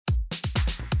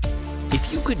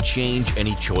If you could change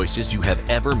any choices you have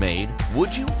ever made,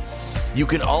 would you? You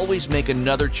can always make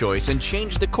another choice and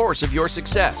change the course of your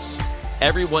success.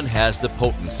 Everyone has the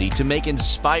potency to make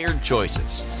inspired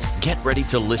choices. Get ready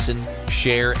to listen,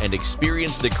 share, and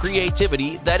experience the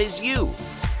creativity that is you.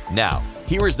 Now,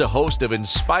 here is the host of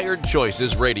Inspired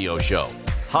Choices radio show,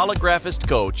 holographist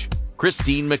coach,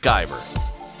 Christine McIver.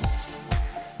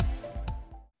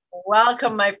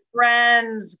 Welcome, my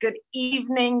friends. Good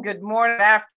evening, good morning, good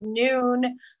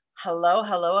afternoon. Hello,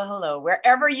 hello, hello.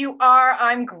 Wherever you are,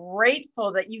 I'm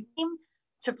grateful that you came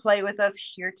to play with us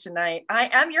here tonight. I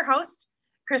am your host,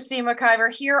 Christine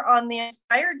McIver, here on the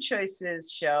Inspired Choices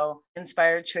show,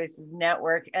 Inspired Choices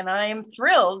Network, and I am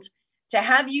thrilled to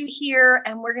have you here,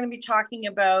 and we're going to be talking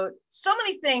about so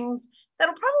many things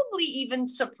that'll probably even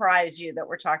surprise you that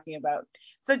we're talking about.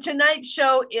 So tonight's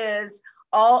show is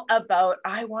all about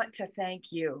I want to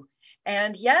thank you.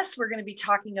 And yes, we're going to be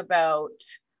talking about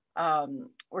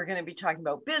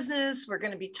business. We're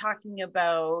going to be talking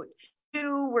about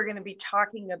you. We're going to be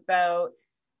talking about,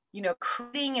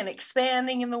 creating and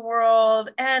expanding in the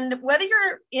world. And whether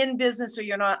you're in business or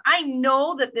you're not, I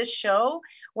know that this show,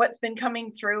 what's been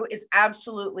coming through, is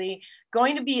absolutely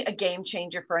going to be a game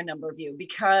changer for a number of you,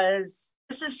 because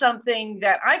this is something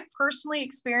that I've personally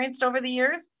experienced over the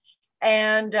years.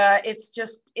 And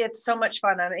it's so much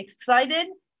fun. I'm excited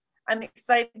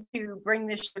to bring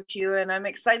this show to you, and I'm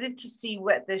excited to see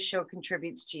what this show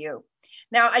contributes to you.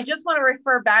 Now, I just want to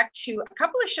refer back to a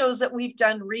couple of shows that we've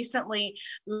done recently.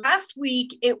 Last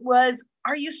week, it was,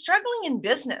 Are You Struggling in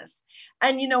Business?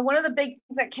 And, one of the big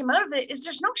things that came out of it is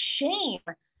there's no shame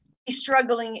in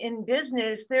struggling in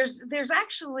business. There's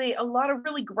actually a lot of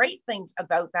really great things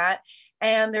about that.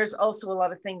 And there's also a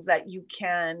lot of things that you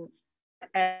can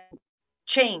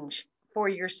change for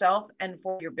yourself and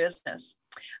for your business.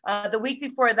 The week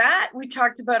before that, we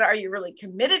talked about, are you really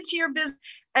committed to your business?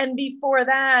 And before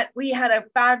that, we had a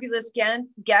fabulous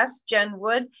guest, Jen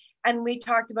Wood, and we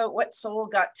talked about what soul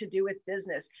got to do with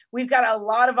business. We've got a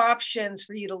lot of options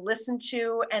for you to listen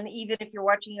to, and even if you're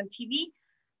watching on TV,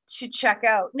 to check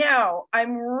out. Now,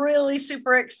 I'm really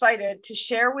super excited to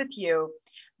share with you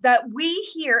that we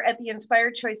here at the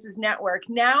Inspired Choices Network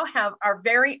now have our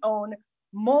very own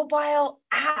mobile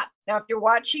app. Now, if you're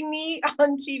watching me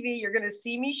on TV, you're going to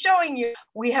see me showing you.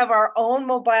 We have our own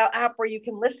mobile app where you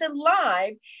can listen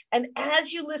live. And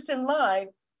as you listen live,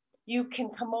 you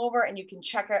can come over and you can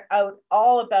check out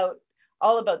all about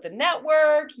the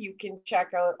network. You can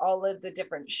check out all of the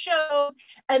different shows.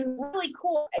 And really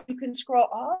cool, you can scroll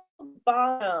all the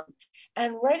bottom.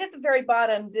 And right at the very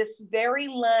bottom, this very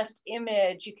last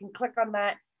image, you can click on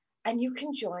that and you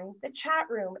can join the chat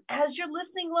room. As you're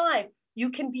listening live, you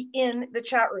can be in the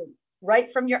chat room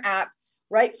right from your app,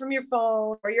 right from your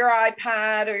phone or your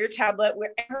iPad or your tablet,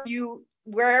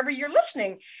 wherever you're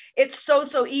listening. It's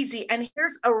so easy. And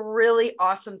here's a really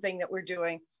awesome thing that we're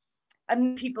doing.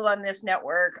 And people on this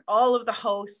network, all of the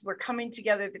hosts, we're coming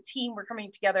together, the team, we're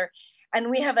coming together, and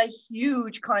we have a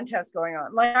huge contest going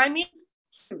on.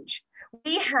 Huge.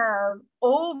 We have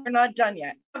we're not done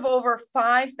yet. We have over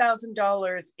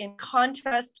 $5,000 in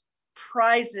contest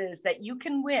prizes that you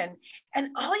can win. And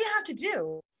all you have to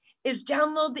do is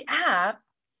download the app,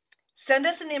 send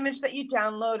us an image that you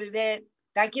downloaded it.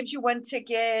 That gives you one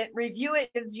ticket. Review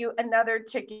it, gives you another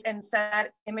ticket, and send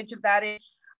that image of that in.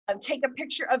 Take a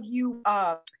picture of you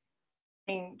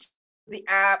in the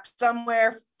app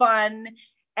somewhere fun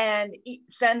and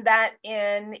send that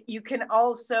in. You can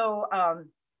also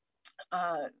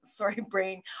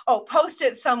post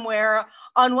it somewhere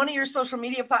on one of your social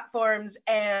media platforms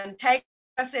and tag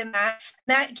us in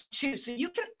that too. So you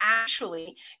can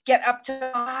actually get up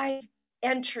to 5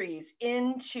 entries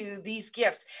into these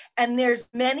gifts. And there's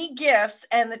many gifts,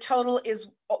 and the total is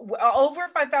over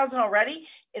 5,000 already.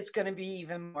 It's going to be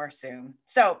even more soon.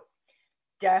 So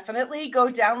definitely go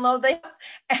download the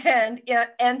app and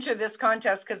enter this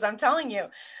contest, because I'm telling you,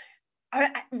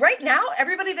 right now,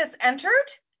 everybody that's entered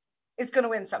is going to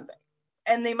win something,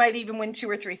 and they might even win 2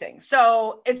 or 3 things.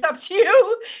 So it's up to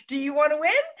you. Do you want to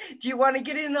win? Do you want to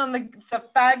get in on the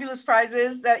fabulous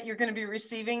prizes that you're going to be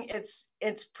receiving?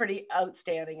 It's pretty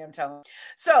outstanding, I'm telling you.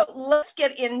 So let's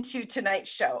get into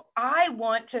tonight's show. I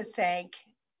want to thank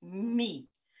me.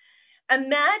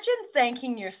 Imagine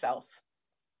thanking yourself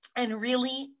and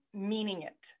really meaning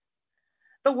it.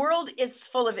 The world is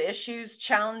full of issues,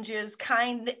 challenges,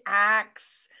 kind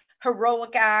acts,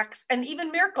 heroic acts, and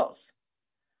even miracles.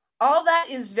 All that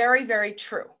is very, very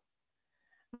true.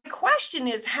 The question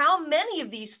is, how many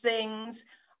of these things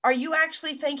are you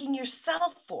actually thanking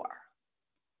yourself for?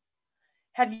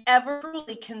 Have you ever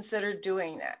really considered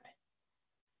doing that?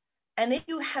 And if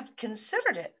you have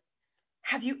considered it,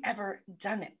 have you ever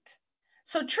done it?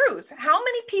 So truth, how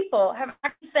many people have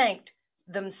actually thanked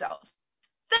themselves?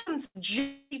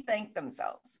 Thank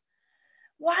themselves.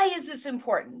 Why is this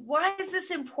important? Why is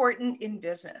this important in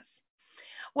business?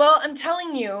 Well, I'm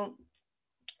telling you,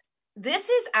 this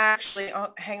is actually,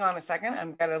 oh, hang on a second.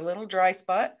 I've got a little dry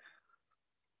spot.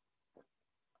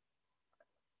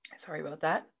 Sorry about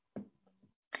that.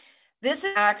 This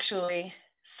is actually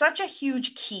such a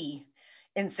huge key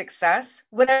in success,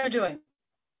 whatever you're doing.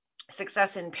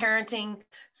 Success in parenting,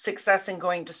 success in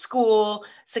going to school,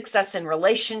 success in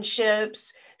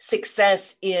relationships,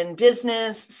 success in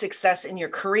business, success in your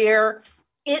career.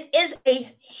 It is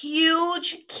a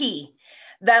huge key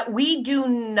that we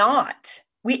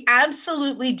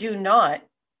absolutely do not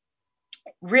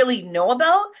really know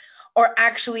about or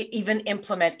actually even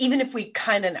implement, even if we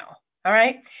kind of know. All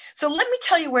right. So let me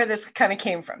tell you where this kind of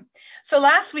came from. So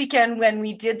last weekend when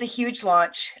we did the huge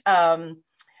launch,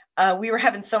 we were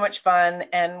having so much fun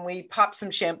and we popped some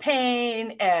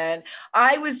champagne and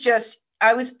I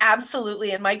was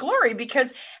absolutely in my glory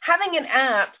because having an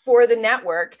app for the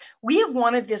network, we have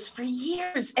wanted this for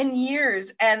years and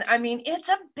years. And I mean, it's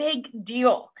a big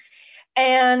deal.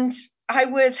 And I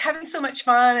was having so much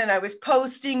fun and I was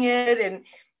posting it and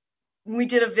we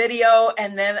did a video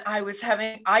and then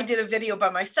I did a video by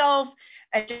myself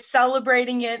and just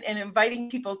celebrating it and inviting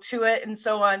people to it and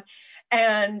so on.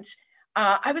 And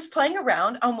I was playing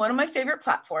around on one of my favorite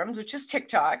platforms, which is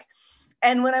TikTok.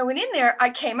 And when I went in there, I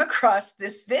came across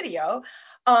this video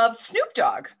of Snoop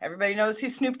Dogg. Everybody knows who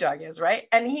Snoop Dogg is, right?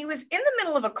 And he was in the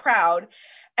middle of a crowd.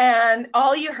 And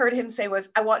all you heard him say was,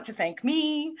 I want to thank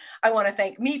me. I want to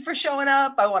thank me for showing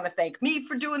up. I want to thank me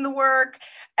for doing the work.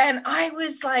 And I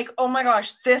was like, oh my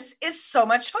gosh, this is so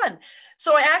much fun.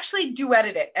 So I actually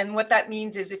duetted it. And what that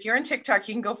means is if you're in TikTok,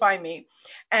 you can go find me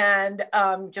and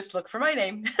just look for my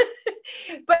name.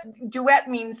 But duet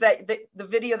means that the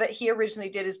video that he originally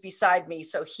did is beside me.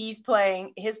 So he's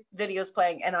playing, his video's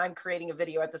playing, and I'm creating a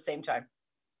video at the same time.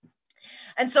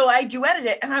 And so I duetted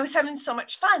it and I was having so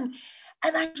much fun.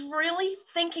 And I was really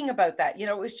thinking about that. You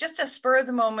know, it was just a spur of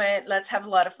the moment, let's have a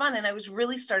lot of fun. And I was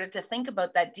really started to think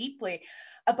about that deeply,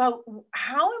 about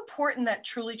how important that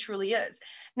truly, truly is.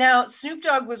 Now, Snoop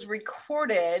Dogg was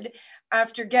recorded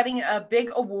after getting a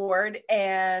big award,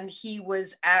 and he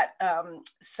was at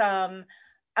some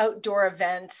outdoor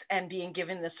events and being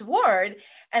given this award.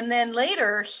 And then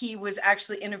later, he was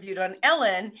actually interviewed on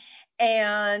Ellen,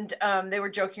 and they were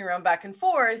joking around back and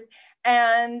forth.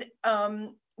 And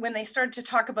when they started to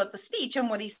talk about the speech and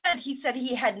what he said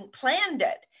he hadn't planned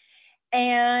it.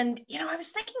 And, you know, I was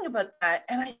thinking about that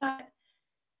and I thought,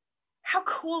 how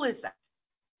cool is that?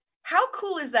 How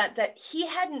cool is that he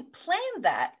hadn't planned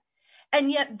that? And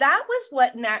yet that was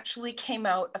what naturally came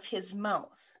out of his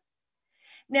mouth.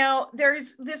 Now,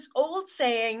 there's this old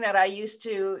saying that I used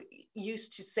to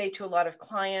say to a lot of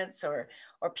clients or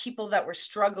people that were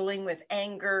struggling with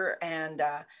anger and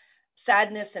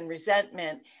sadness and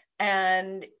resentment.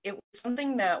 And it was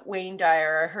something that Wayne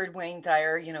Dyer, I heard Wayne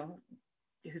Dyer, you know,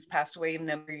 who's passed away a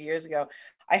number of years ago,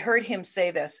 I heard him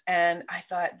say this and I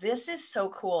thought, this is so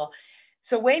cool.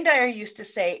 So Wayne Dyer used to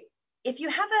say, if you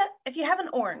have an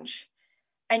orange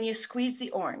and you squeeze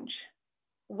the orange,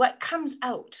 what comes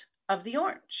out of the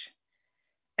orange?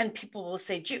 And people will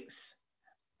say juice,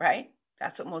 right?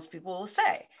 That's what most people will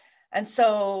say. And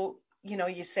so, you know,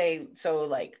 you say, so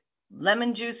like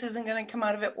lemon juice isn't going to come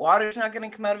out of it, water's not going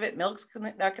to come out of it, milk's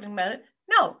not going to come out of it.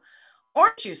 No,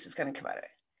 orange juice is going to come out of it.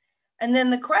 And then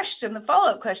the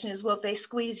follow-up question is, well, if they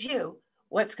squeeze you,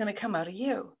 what's going to come out of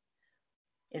you?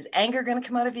 Is anger going to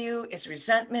come out of you? Is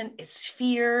resentment? Is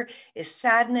fear? Is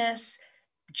sadness?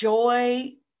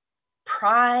 Joy?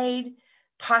 Pride?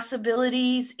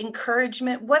 Possibilities?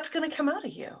 Encouragement? What's going to come out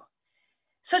of you?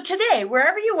 So today,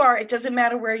 wherever you are, it doesn't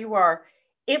matter where you are,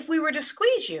 if we were to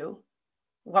squeeze you,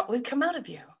 what would come out of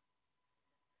you?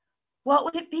 What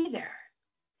would it be there?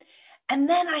 And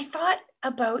then I thought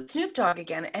about Snoop Dogg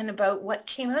again and about what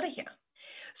came out of him.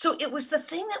 So it was the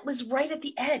thing that was right at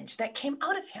the edge that came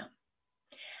out of him.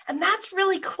 And that's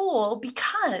really cool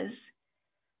because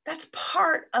that's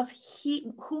part of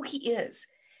who he is.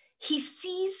 He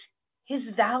sees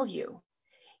his value.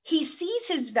 He sees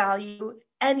his value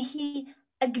and he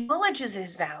acknowledges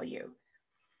his value.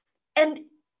 And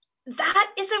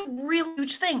that is a real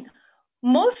huge thing.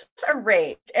 Most of us are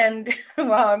raised, and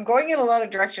well, I'm going in a lot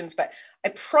of directions, but I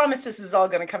promise this is all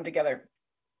going to come together.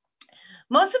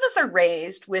 Most of us are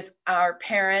raised with our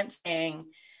parents saying,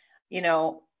 you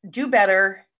know, do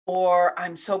better, or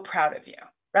I'm so proud of you,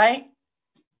 right?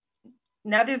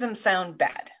 Neither of them sound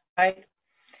bad, right?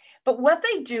 But what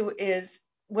they do is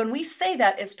when we say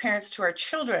that as parents to our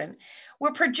children,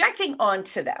 we're projecting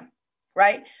onto them,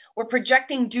 right? We're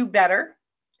projecting do better.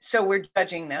 So we're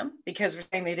judging them because we're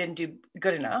saying they didn't do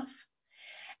good enough.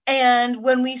 And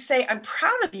when we say, I'm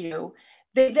proud of you,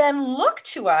 they then look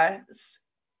to us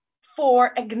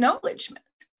for acknowledgement.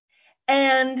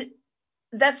 And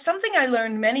that's something I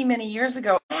learned many, many years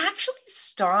ago. I actually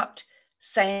stopped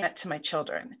saying that to my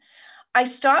children. I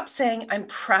stopped saying, I'm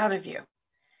proud of you.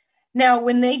 Now,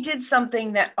 when they did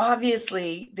something that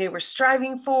obviously they were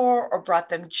striving for or brought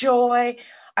them joy,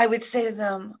 I would say to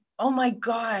them, oh my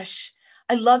gosh,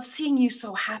 I love seeing you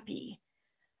so happy.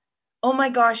 Oh my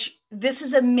gosh, this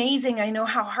is amazing. I know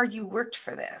how hard you worked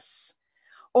for this.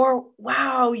 Or,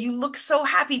 wow, you look so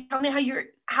happy. Tell me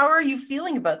how are you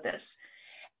feeling about this?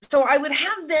 So I would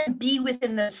have them be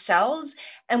within themselves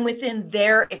and within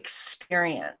their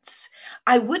experience.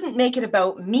 I wouldn't make it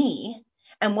about me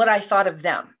and what I thought of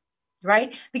them,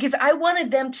 right? Because I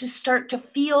wanted them to start to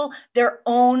feel their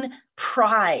own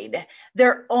pride,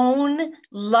 their own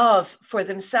love for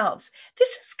themselves. This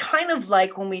is kind of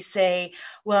like when we say,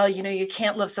 well, you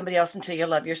can't love somebody else until you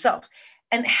love yourself.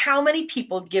 And how many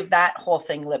people give that whole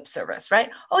thing lip service, right?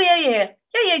 Oh,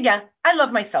 yeah. I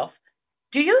love myself.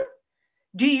 Do you?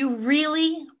 Do you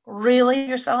really, really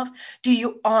yourself? Do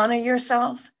you honor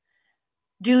yourself?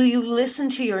 Do you listen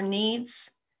to your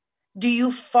needs? Do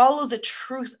you follow the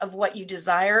truth of what you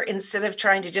desire instead of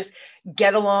trying to just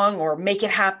get along or make it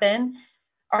happen?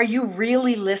 Are you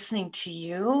really listening to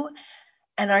you?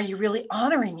 And are you really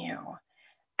honoring you?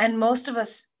 And most of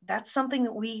us, that's something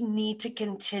that we need to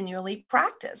continually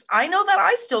practice. I know that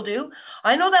I still do.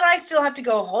 I know that I still have to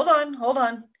go, hold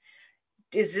on.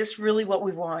 Is this really what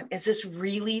we want? Is this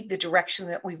really the direction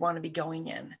that we want to be going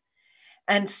in?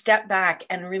 And step back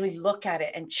and really look at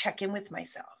it and check in with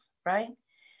myself, right?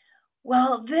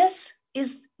 Well, this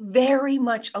is very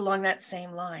much along that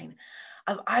same line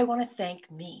of I want to thank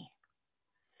me.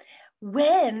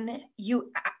 When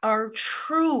you are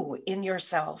true in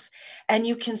yourself and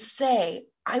you can say,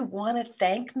 I want to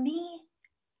thank me.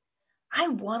 I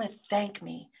want to thank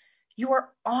me. You are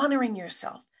honoring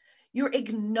yourself. You're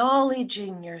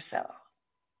acknowledging yourself.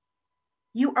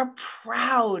 You are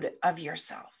proud of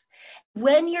yourself.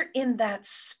 When you're in that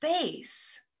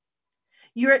space,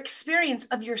 your experience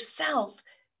of yourself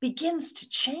begins to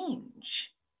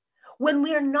change. When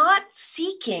we're not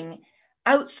seeking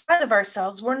outside of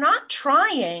ourselves, we're not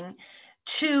trying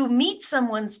to meet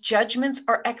someone's judgments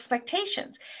or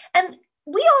expectations. And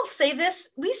we all say this,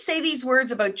 we say these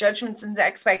words about judgments and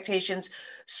expectations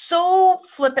so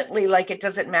flippantly, like it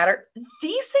doesn't matter.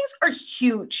 These things are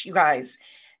huge, you guys.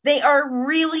 They are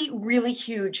really, really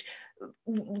huge.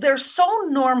 They're so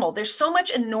normal. There's so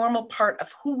much a normal part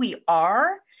of who we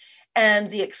are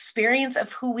and the experience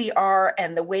of who we are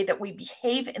and the way that we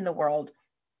behave in the world,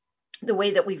 the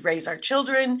way that we raise our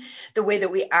children, the way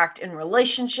that we act in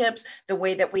relationships, the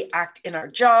way that we act in our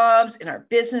jobs, in our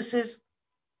businesses.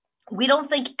 We don't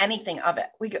think anything of it.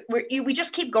 We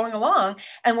just keep going along,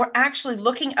 and we're actually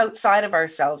looking outside of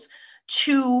ourselves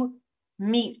to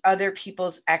meet other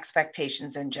people's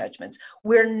expectations and judgments.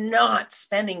 We're not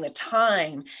spending the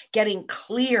time getting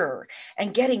clear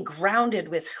and getting grounded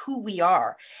with who we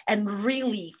are and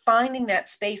really finding that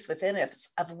space within us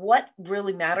of what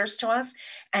really matters to us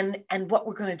and what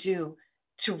we're going to do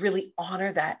to really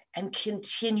honor that and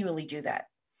continually do that.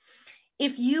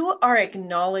 If you are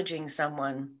acknowledging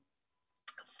someone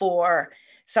for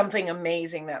something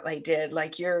amazing that they did,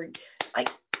 like you're like,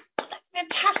 that's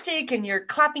fantastic, and you're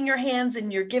clapping your hands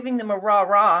and you're giving them a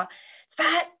rah,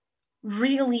 that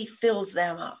really fills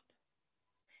them up.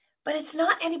 But it's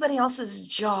not anybody else's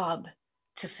job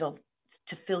to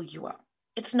fill you up.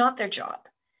 It's not their job.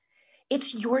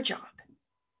 It's your job.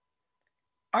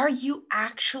 Are you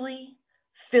actually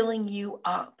filling you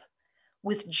up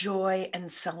with joy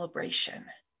and celebration?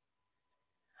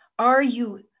 Are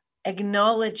you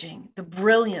acknowledging the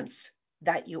brilliance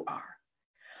that you are?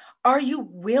 Are you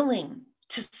willing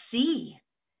to see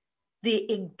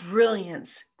the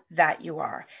brilliance that you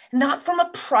are? Not from a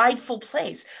prideful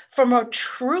place, from a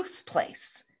truth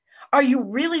place. Are you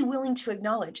really willing to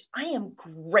acknowledge, I am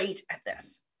great at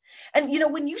this? And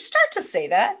when you start to say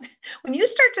that, when you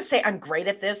start to say, I'm great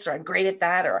at this, or I'm great at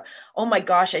that, or, oh my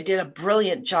gosh, I did a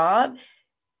brilliant job,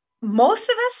 most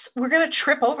of us, we're going to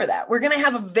trip over that. We're going to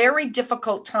have a very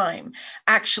difficult time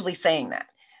actually saying that,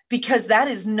 because that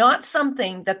is not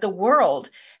something that the world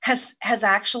has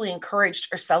actually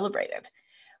encouraged or celebrated.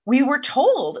 We were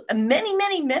told,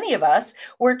 many of us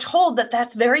were told that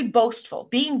that's very boastful.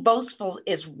 Being boastful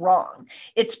is wrong.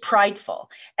 It's prideful.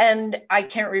 And I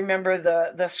can't remember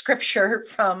the scripture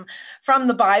from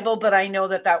the Bible, but I know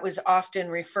that that was often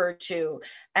referred to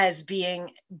as being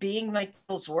like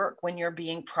devil's work when you're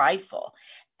being prideful.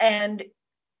 And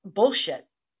bullshit,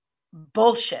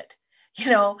 bullshit.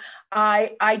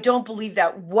 I don't believe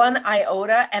that one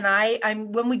iota. And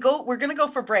I'm when we go, we're going to go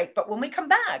for break, but when we come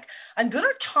back, I'm going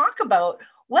to talk about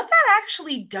what that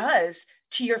actually does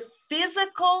to your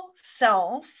physical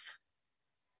self,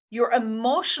 your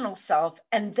emotional self,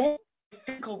 and then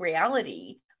physical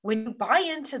reality when you buy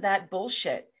into that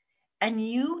bullshit and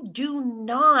you do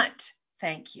not,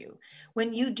 thank you,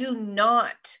 when you do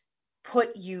not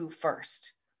put you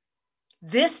first.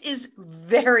 This is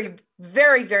very,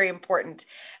 very, very important.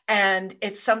 And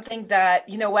it's something that,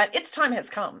 you know what, its time has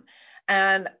come.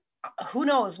 And who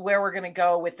knows where we're going to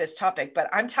go with this topic. But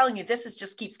I'm telling you, this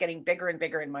just keeps getting bigger and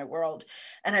bigger in my world.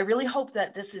 And I really hope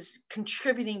that this is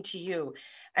contributing to you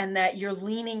and that you're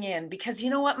leaning in. Because you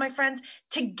know what, my friends,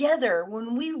 together,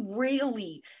 when we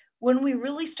really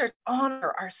start to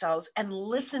honor ourselves and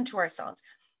listen to ourselves,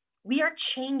 we are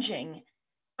changing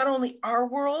not only our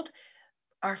world,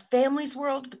 our family's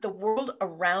world, but the world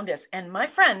around us. And my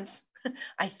friends,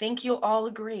 I think you'll all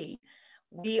agree,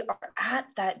 we are at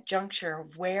that juncture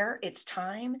of where it's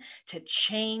time to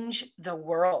change the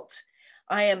world.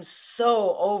 I am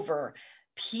so over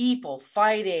people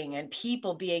fighting and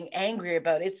people being angry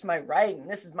about it's my right and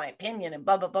this is my opinion and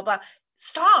blah, blah, blah, blah.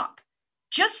 Stop.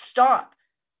 Just stop.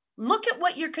 Look at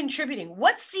what you're contributing.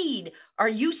 What seed are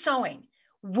you sowing?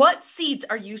 What seeds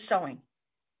are you sowing?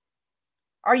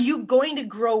 Are you going to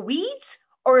grow weeds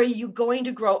or are you going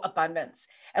to grow abundance?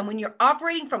 And when you're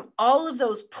operating from all of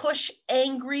those push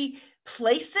angry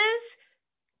places,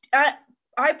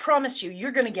 I promise you,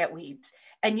 you're going to get weeds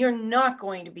and you're not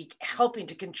going to be helping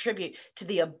to contribute to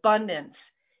the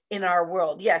abundance in our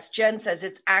world. Yes, Jen says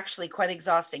it's actually quite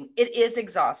exhausting. It is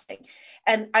exhausting.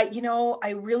 And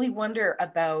I really wonder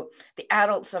about the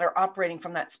adults that are operating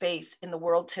from that space in the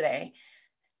world today.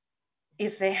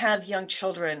 If they have young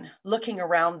children looking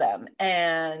around them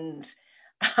and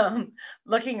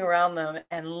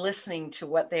listening to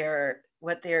what they're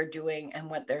doing and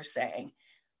what they're saying,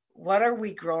 what are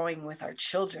we growing with our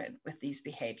children with these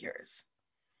behaviors?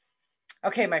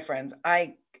 Okay, my friends,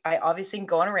 I obviously can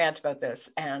go on a rant about this,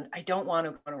 and I don't want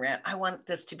to go on a rant. I want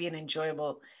this to be an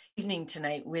enjoyable evening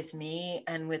tonight with me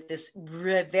and with this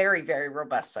very, very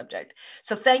robust subject.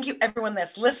 So thank you everyone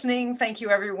that's listening. Thank you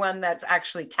everyone that's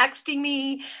actually texting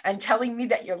me and telling me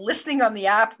that you're listening on the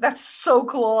app. That's so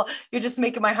cool. You're just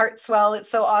making my heart swell. It's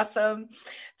so awesome.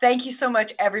 Thank you so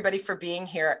much everybody for being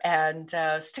here, and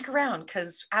stick around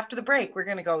because after the break, we're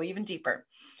going to go even deeper.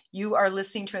 You are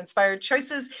listening to Inspired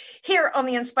Choices here on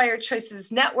the Inspired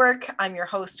Choices Network. I'm your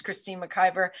host, Christine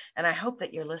McIver, and I hope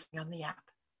that you're listening on the app.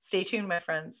 Stay tuned, my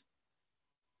friends.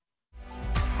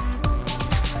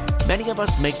 Many of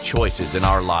us make choices in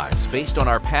our lives based on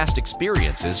our past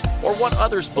experiences or what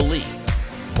others believe.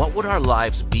 What would our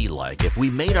lives be like if we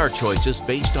made our choices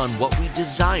based on what we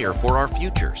desire for our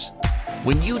futures?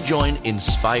 When you join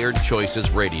Inspired Choices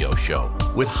Radio Show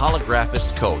with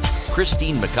holographist coach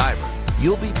Christine McIver,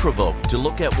 you'll be provoked to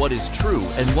look at what is true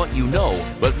and what you know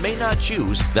but may not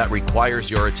choose that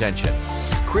requires your attention.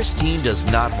 Christine does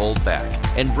not hold back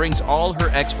and brings all her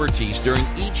expertise during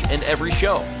each and every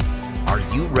show. Are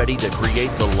you ready to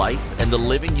create the life and the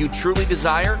living you truly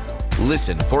desire?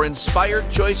 Listen for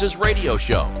Inspired Choices Radio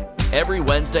Show every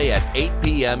Wednesday at 8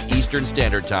 p.m. Eastern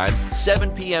Standard Time,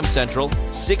 7 p.m. Central,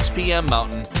 6 p.m.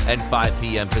 Mountain, and 5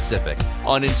 p.m. Pacific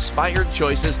on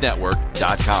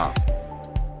InspiredChoicesNetwork.com.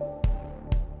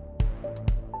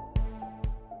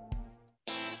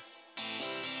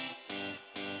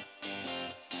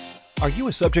 Are you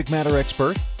a subject matter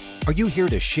expert? Are you here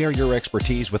to share your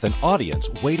expertise with an audience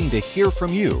waiting to hear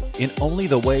from you in only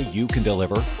the way you can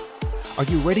deliver? Are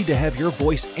you ready to have your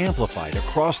voice amplified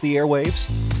across the airwaves?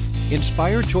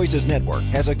 Inspired Choices Network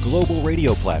has a global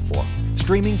radio platform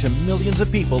streaming to millions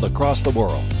of people across the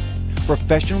world.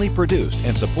 Professionally produced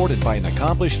and supported by an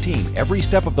accomplished team every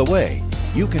step of the way,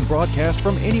 you can broadcast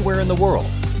from anywhere in the world,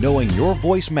 knowing your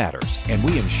voice matters, and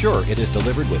we ensure it is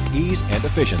delivered with ease and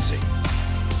efficiency.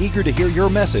 Eager to hear your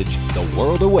message, the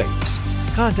world awaits.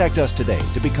 Contact us today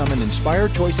to become an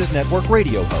Inspired Choices Network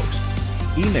radio host.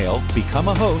 Email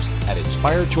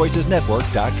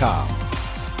becomeahost@inspiredchoicesnetwork.com.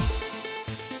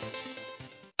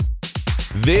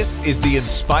 This is the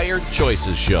Inspired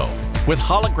Choices Show with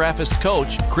holographist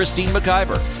coach Christine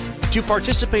McIver. To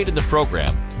participate in the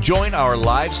program, join our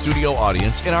live studio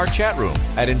audience in our chat room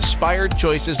at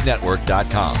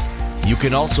inspiredchoicesnetwork.com. You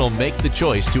can also make the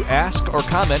choice to ask or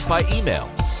comment by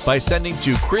email by sending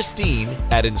to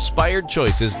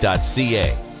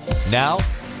Christine@inspiredchoices.ca. Now,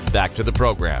 back to the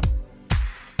program.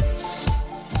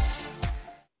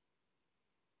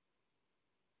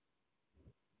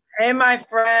 Hey, my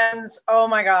friends. Oh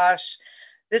my gosh.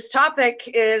 This topic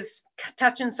is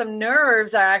touching some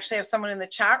nerves. I actually have someone in the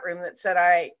chat room that said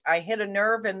I hit a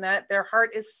nerve and that their heart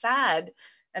is sad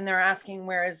and they're asking,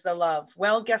 where is the love?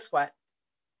 Well, guess what?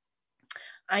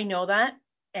 I know that.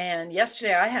 And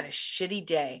yesterday I had a shitty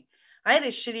day. I had a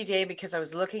shitty day because I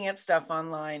was looking at stuff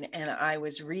online and I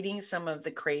was reading some of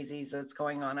the crazies that's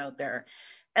going on out there.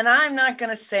 And I'm not going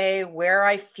to say where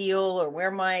I feel or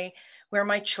where my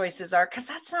choices are, because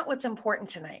that's not what's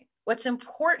important tonight. What's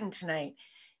important tonight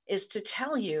is to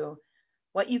tell you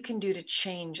what you can do to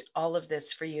change all of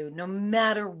this for you, no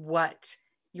matter what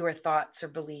your thoughts or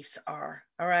beliefs are.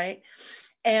 All right.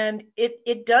 And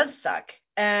it does suck.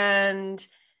 And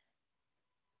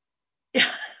yeah,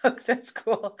 that's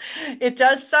cool. It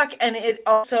does suck. And it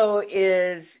also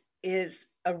is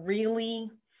a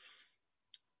really,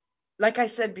 like I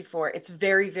said before, it's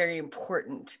very, very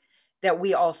important that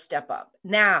we all step up.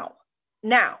 Now,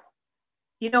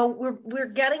 we're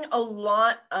getting a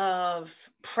lot of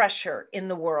pressure in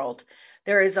the world.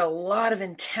 There is a lot of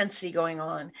intensity going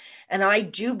on. And I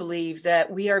do believe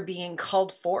that we are being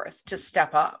called forth to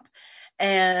step up.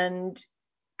 And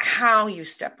how you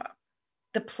step up,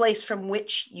 the place from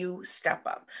which you step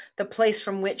up, the place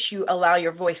from which you allow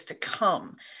your voice to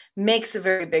come makes a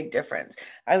very big difference.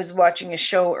 I was watching a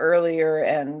show earlier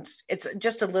and it's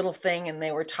just a little thing. And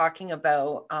they were talking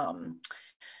about,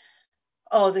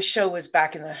 the show was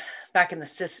back in the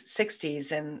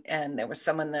 60s, and there was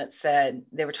someone that said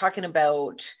they were talking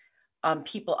about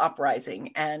people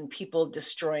uprising and people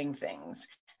destroying things.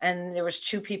 And there was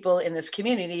two people in this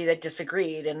community that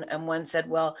disagreed, and one said,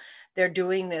 well, they're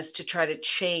doing this to try to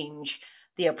change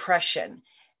the oppression.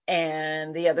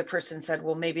 And the other person said,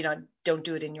 well, maybe don't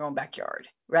do it in your own backyard,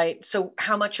 right? So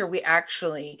how much are we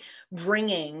actually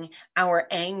bringing our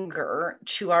anger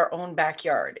to our own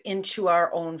backyard, into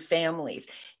our own families,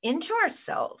 into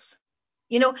ourselves?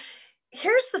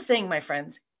 Here's the thing, my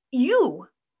friends. You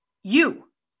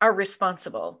are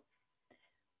responsible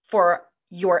for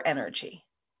your energy.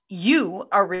 You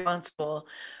are responsible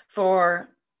for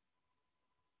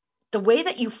the way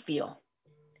that you feel.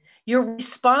 You're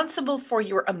responsible for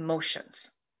your emotions.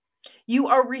 You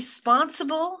are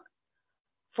responsible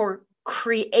for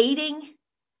creating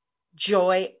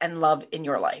joy and love in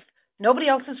your life. Nobody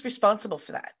else is responsible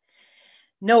for that.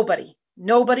 Nobody.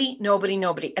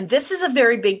 And this is a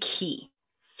very big key,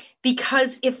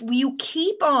 because if you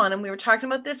keep on, and we were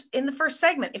talking about this in the first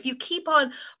segment, if you keep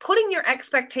on putting your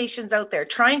expectations out there,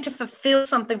 trying to fulfill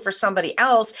something for somebody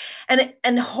else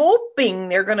and hoping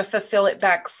they're going to fulfill it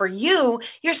back for you,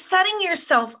 you're setting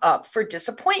yourself up for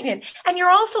disappointment. And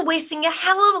you're also wasting a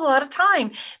hell of a lot of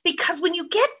time, because when you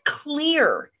get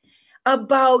clear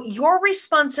about your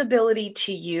responsibility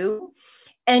to you,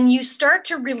 and you start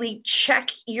to really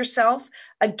check yourself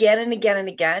again and again and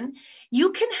again,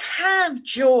 you can have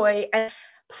joy and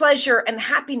pleasure and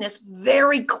happiness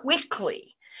very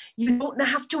quickly. You don't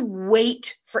have to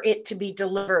wait for it to be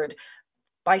delivered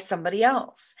by somebody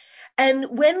else. And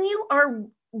when you are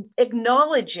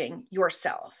acknowledging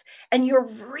yourself and you're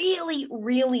really,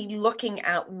 really looking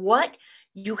at what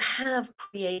you have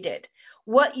created,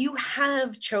 what you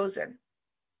have chosen,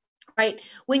 right?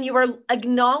 When you are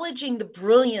acknowledging the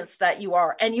brilliance that you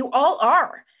are, and you all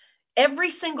are, every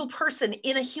single person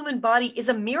in a human body is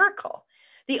a miracle.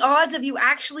 The odds of you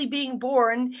actually being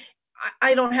born,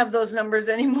 I don't have those numbers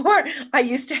anymore. I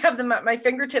used to have them at my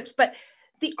fingertips, but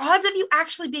the odds of you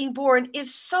actually being born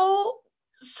is so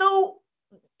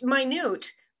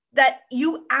minute that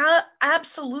you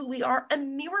absolutely are a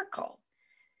miracle.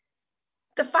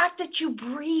 The fact that you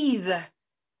breathe,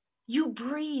 you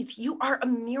are a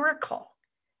miracle.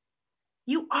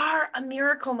 You are a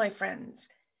miracle, my friends.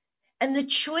 And the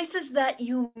choices that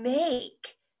you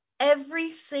make every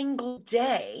single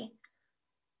day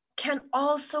can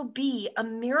also be a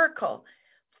miracle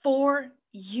for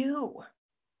you.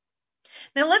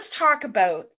 Now let's talk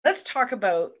about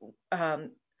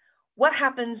what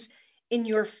happens in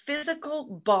your physical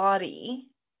body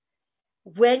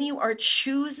when you are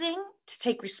choosing to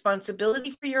take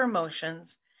responsibility for your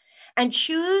emotions and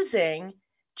choosing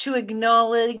to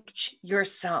acknowledge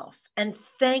yourself and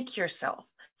thank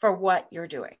yourself for what you're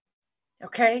doing.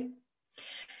 Okay?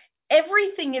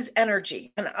 Everything is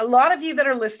energy. And a lot of you that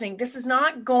are listening, this is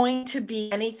not going to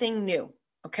be anything new.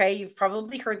 Okay, you've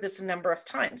probably heard this a number of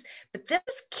times, but this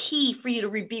is key for you to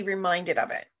be reminded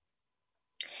of it.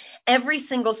 Every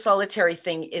single solitary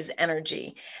thing is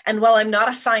energy. And while I'm not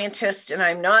a scientist and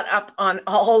I'm not up on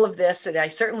all of this, and I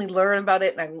certainly learn about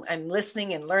it, and I'm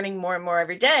listening and learning more and more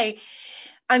every day,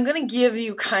 I'm going to give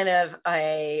you kind of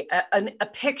a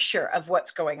picture of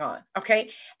what's going on.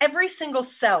 Okay. Every single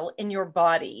cell in your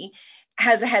body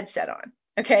has a headset on.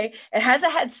 Okay. It has a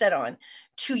headset on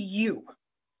to you.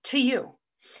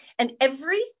 And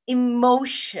every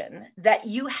emotion that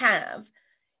you have,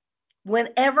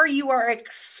 whenever you are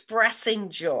expressing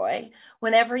joy,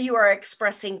 whenever you are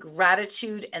expressing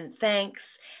gratitude and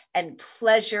thanks and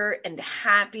pleasure and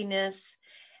happiness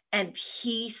and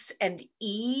peace and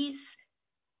ease,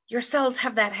 your cells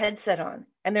have that headset on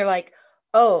and they're like,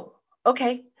 oh,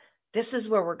 okay, this is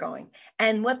where we're going.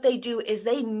 And what they do is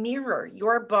they mirror,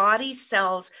 your body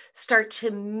cells start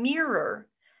to mirror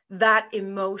that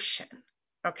emotion.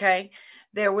 Okay.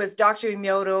 There was Dr.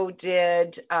 Emoto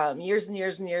did years and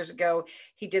years and years ago,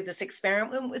 he did this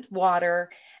experiment with water.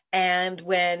 And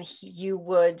when he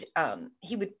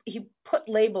put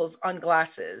labels on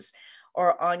glasses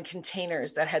or on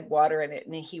containers that had water in it,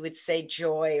 and he would say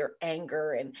joy or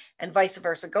anger and vice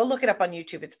versa. Go look it up on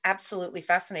YouTube. It's absolutely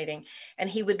fascinating. And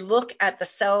he would look at the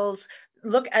cells,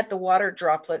 look at the water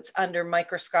droplets under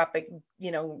microscopic,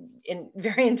 in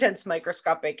very intense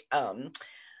microscopic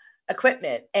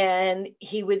equipment, and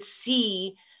he would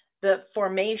see the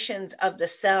formations of the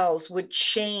cells would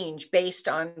change based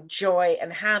on joy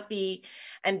and happy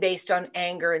and based on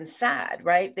anger and sad,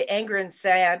 right? The anger and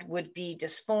sad would be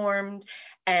disformed,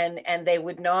 and they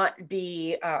would not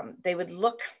be, they would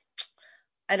look,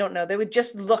 I don't know, they would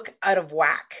just look out of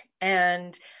whack.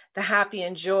 And the happy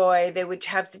and joy, they would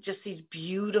have just these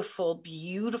beautiful,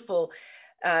 beautiful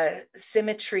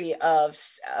symmetry of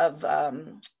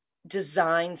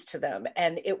designs to them.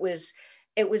 And it was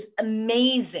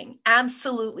amazing,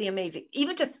 absolutely amazing.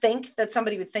 Even to think that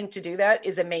somebody would think to do that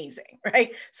is amazing,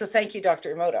 right? So thank you,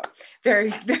 Dr. Emoto. Very,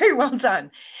 very well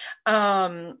done.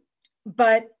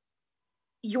 But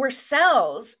your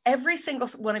cells, every single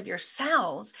one of your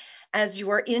cells, as you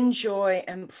are in joy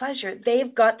and pleasure,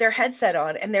 they've got their headset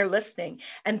on and they're listening,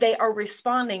 and they are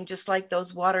responding just like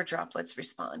those water droplets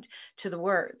respond to the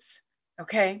words.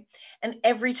 Okay. And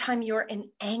every time you're in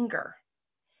anger,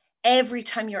 every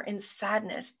time you're in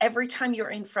sadness, every time you're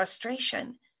in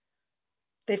frustration,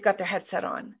 they've got their headset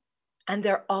on and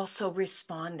they're also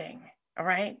responding. All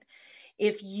right.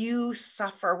 If you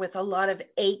suffer with a lot of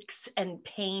aches and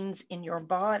pains in your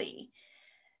body,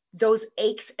 those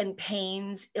aches and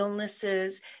pains,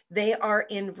 illnesses, they are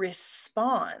in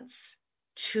response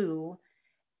to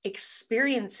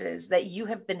experiences that you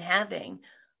have been having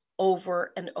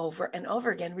over and over and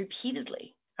over again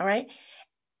repeatedly. All right.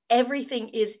 Everything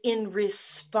is in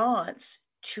response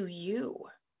to you.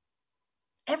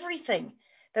 Everything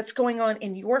that's going on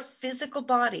in your physical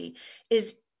body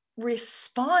is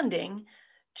responding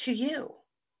to you.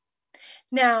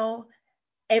 Now,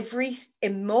 every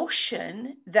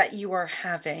emotion that you are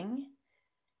having,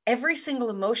 every single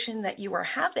emotion that you are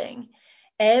having,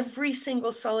 every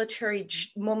single solitary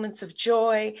moments of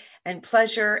joy and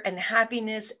pleasure and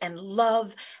happiness and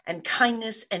love and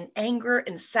kindness and anger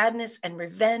and sadness and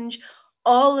revenge,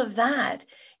 all of that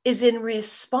is in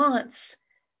response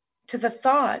to the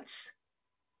thoughts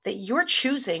that you're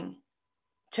choosing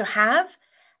to have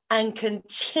and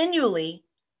continually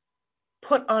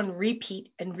put on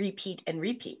repeat and repeat and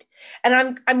repeat.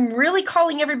 And I'm really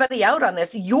calling everybody out on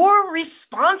this. You're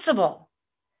responsible.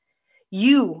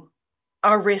 You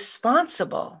are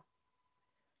responsible.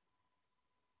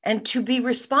 And to be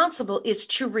responsible is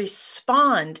to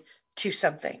respond to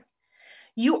something.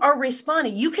 You are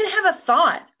responding. You can have a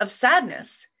thought of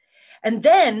sadness, and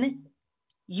then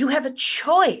you have a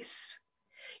choice.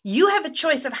 You have a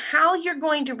choice of how you're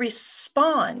going to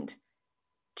respond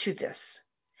to this,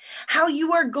 how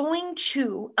you are going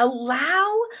to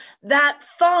allow that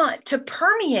thought to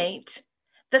permeate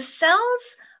the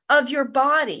cells of your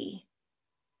body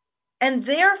and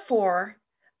therefore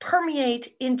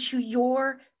permeate into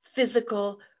your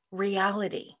physical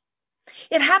reality.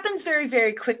 It happens very,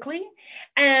 very quickly.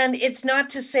 And it's not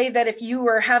to say that if you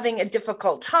are having a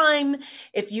difficult time,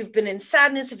 if you've been in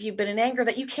sadness, if you've been in anger,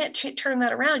 that you can't turn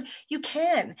that around. You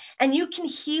can. And you can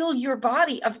heal your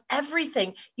body of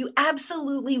everything. You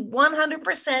absolutely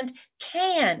 100%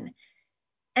 can.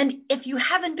 And if you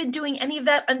haven't been doing any of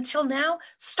that until now,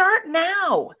 start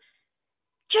now.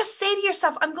 Just say to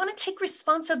yourself, I'm going to take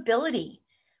responsibility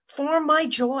for my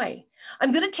joy.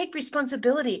 I'm going to take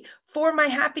responsibility for my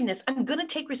happiness. I'm going to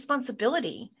take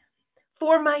responsibility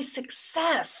for my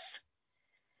success.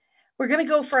 we're going to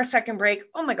go for a second break.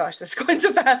 Oh my gosh, this is going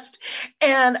so fast.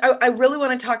 And I really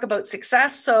want to talk about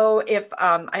success. So if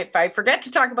I forget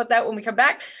to talk about that when we come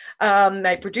back,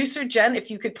 my producer, Jen,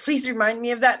 if you could please remind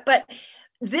me of that. But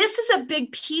this is a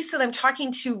big piece that I'm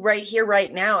talking to right here,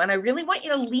 right now. And I really want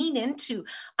you to lean into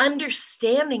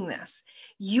understanding this.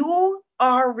 You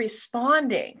are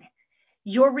responding.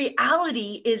 Your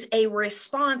reality is a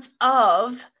response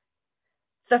of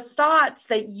the thoughts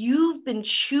that you've been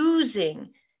choosing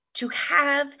to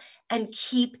have and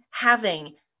keep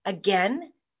having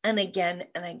again and again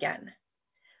and again.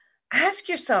 Ask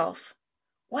yourself,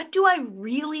 what do I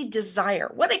really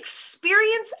desire? What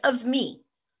experience of me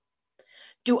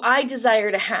do I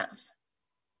desire to have?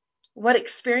 What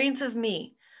experience of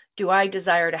me do I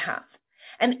desire to have?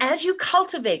 And as you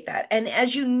cultivate that, and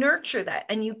as you nurture that,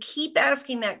 and you keep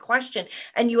asking that question,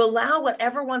 and you allow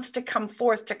whatever wants to come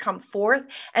forth,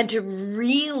 and to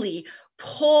really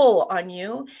pull on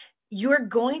you, you're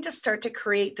going to start to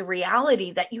create the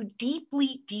reality that you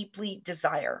deeply, deeply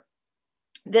desire.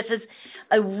 This is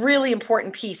a really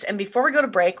important piece. And before we go to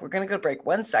break, we're going to go to break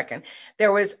 1 second.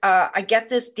 There was, I get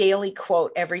this daily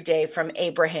quote every day from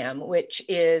Abraham, which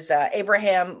is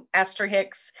Abraham Esther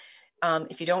Hicks.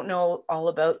 If you don't know all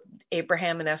about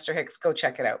Abraham and Esther Hicks, go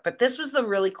check it out. But this was the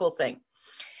really cool thing.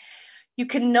 You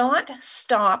cannot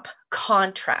stop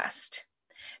contrast.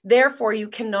 Therefore, you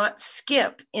cannot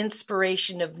skip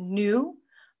inspiration of new,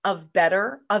 of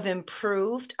better, of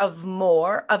improved, of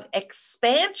more, of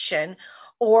expansion,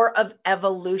 or of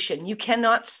evolution. You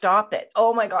cannot stop it.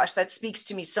 Oh my gosh, that speaks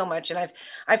to me so much. And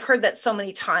I've heard that so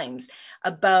many times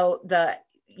about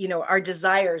our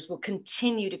desires will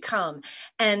continue to come.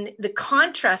 And the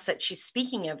contrast that she's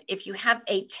speaking of, if you have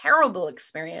a terrible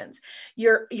experience,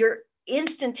 you're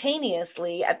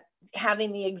instantaneously at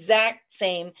having the exact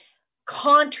same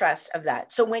contrast of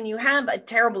that. So when you have a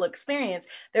terrible experience,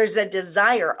 there's a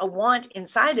desire, a want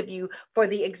inside of you for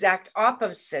the exact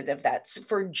opposite of that,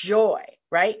 for joy,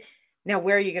 right? Now,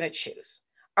 where are you going to choose?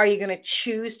 Are you going to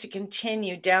choose to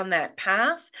continue down that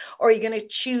path, or are you going to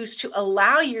choose to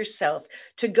allow yourself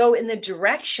to go in the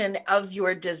direction of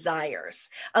your desires?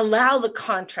 Allow the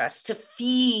contrast to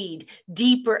feed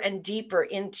deeper and deeper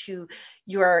into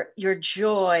your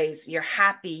joys, your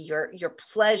happy, your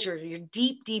pleasure, your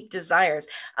deep, deep desires.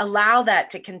 Allow that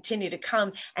to continue to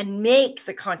come and make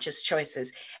the conscious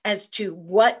choices as to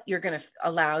what you're going to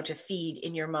allow to feed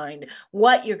in your mind,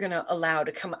 what you're going to allow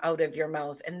to come out of your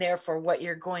mouth, and therefore what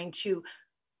you're going to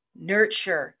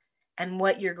nurture and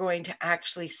what you're going to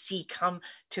actually see come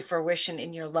to fruition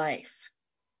in your life.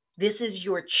 This is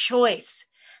your choice.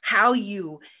 How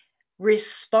you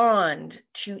respond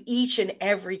to each and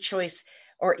every choice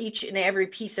or each and every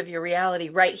piece of your reality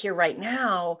right here, right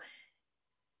now,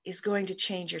 is going to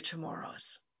change your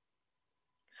tomorrows.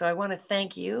 So I want to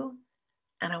thank you,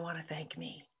 and I want to thank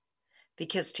me,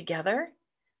 because together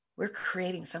we're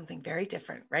creating something very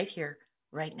different right here,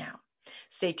 right now.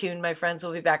 Stay tuned, my friends.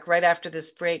 We'll be back right after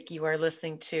this break. You are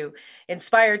listening to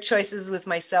Inspired Choices with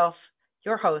myself,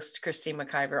 your host, Christine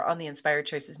McIver, on the Inspired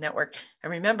Choices Network.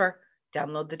 And remember,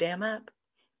 download the damn app.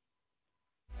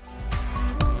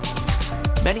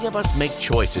 Many of us make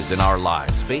choices in our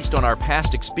lives based on our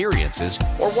past experiences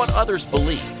or what others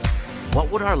believe.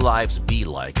 What would our lives be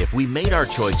like if we made our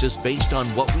choices based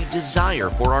on what we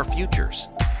desire for our futures?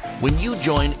 When you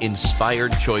join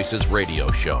Inspired Choices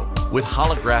Radio Show with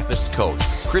holographist coach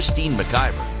Christine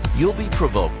McIver, you'll be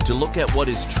provoked to look at what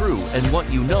is true and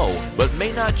what you know but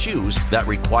may not choose that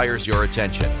requires your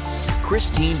attention.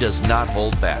 Christine does not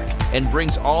hold back and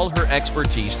brings all her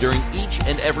expertise during each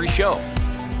and every show.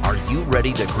 Are you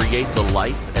ready to create the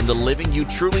life and the living you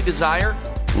truly desire?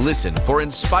 Listen for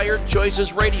Inspired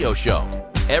Choices Radio Show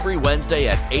every Wednesday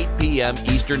at 8 p.m.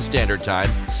 Eastern Standard Time,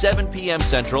 7 p.m.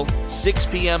 Central, 6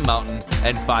 p.m. Mountain,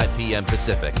 and 5 p.m.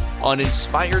 Pacific on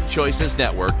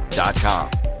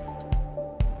InspiredChoicesNetwork.com.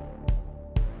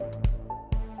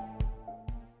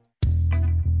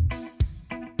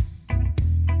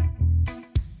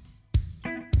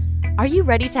 Are you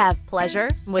ready to have pleasure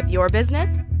with your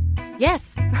business?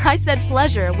 Yes, I said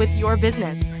pleasure with your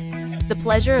business. The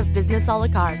Pleasure of Business a la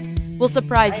carte will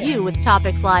surprise you with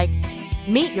topics like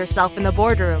meet yourself in the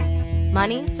boardroom,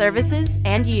 money, services,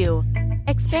 and you.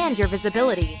 Expand your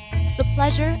visibility. The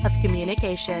pleasure of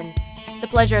communication. The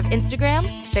pleasure of Instagram,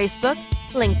 Facebook,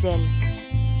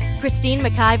 LinkedIn. Christine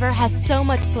McIver has so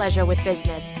much pleasure with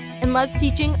business and loves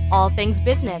teaching all things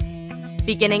business.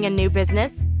 Beginning a new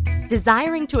business?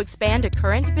 Desiring to expand a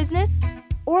current business?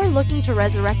 Or looking to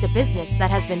resurrect a business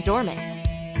that has been dormant?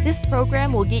 This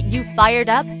program will get you fired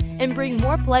up and bring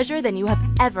more pleasure than you have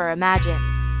ever imagined.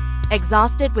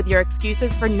 Exhausted with your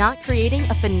excuses for not creating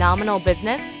a phenomenal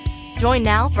business? Join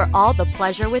now for all the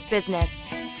pleasure with business.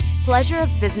 Pleasure of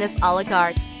Business a la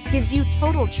carte gives you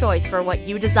total choice for what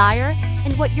you desire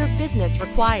and what your business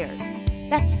requires.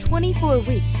 That's 24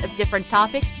 weeks of different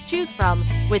topics to choose from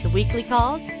with weekly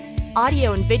calls,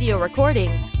 audio and video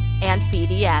recordings, and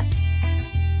PDFs.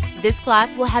 This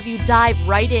class will have you dive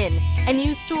right in and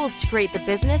use tools to create the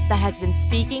business that has been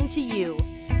speaking to you.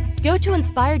 Go to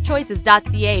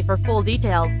inspiredchoices.ca for full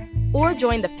details or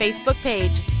join the Facebook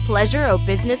page Pleasure o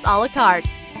Business a la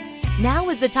carte.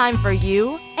 Now is the time for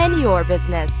you and your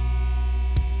business.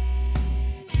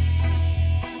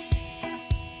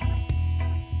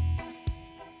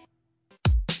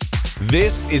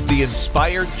 This is the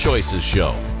Inspired Choices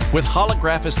Show with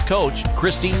holographist coach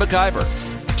Christine McIver.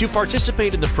 To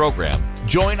participate in the program,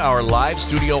 join our live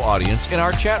studio audience in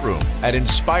our chat room at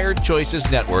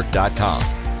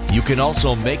inspiredchoicesnetwork.com. You can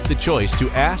also make the choice to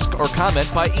ask or comment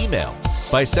by email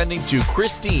by sending to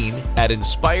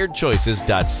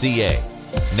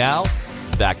Christine@inspiredchoices.ca. Now,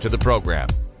 back to the program.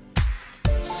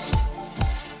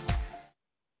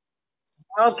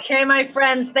 Okay, my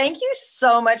friends, thank you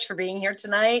so much for being here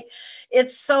tonight.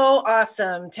 It's so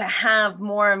awesome to have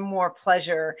more and more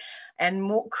pleasure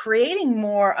and creating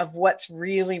more of what's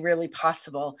really, really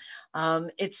possible.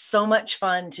 It's so much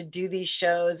fun to do these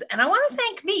shows. And I want to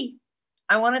thank me.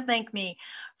 I want to thank me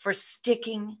for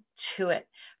sticking to it,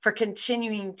 for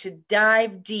continuing to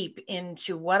dive deep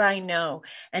into what I know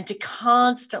and to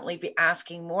constantly be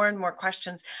asking more and more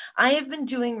questions. I have been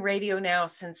doing radio now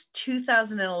since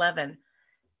 2011.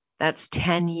 That's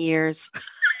 10 years.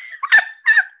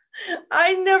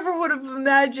 I never would have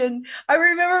imagined. I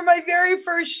remember my very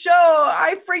first show.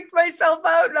 I freaked myself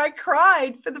out and I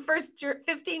cried for the first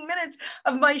 15 minutes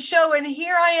of my show. And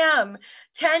here I am,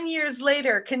 10 years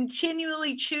later,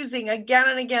 continually choosing again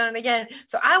and again and again.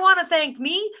 So I want to thank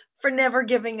me for never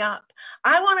giving up.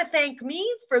 I want to thank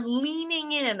me for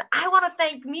leaning in. I want to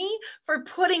thank me for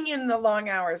putting in the long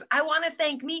hours. I want to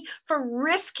thank me for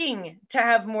risking to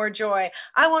have more joy.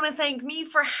 I want to thank me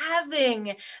for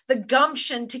having the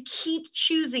gumption to keep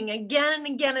choosing again and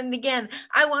again and again.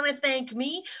 I want to thank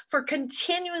me for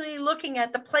continually looking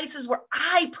at the places where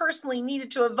I personally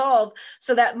needed to evolve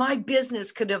so that my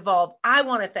business could evolve. I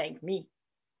want to thank me.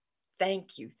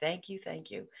 Thank you, thank you,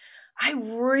 thank you. I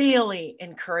really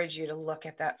encourage you to look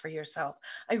at that for yourself.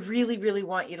 I really, really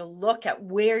want you to look at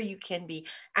where you can be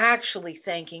actually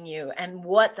thanking you and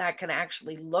what that can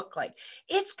actually look like.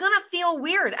 It's going to feel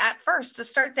weird at first to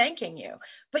start thanking you.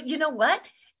 But you know what?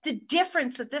 The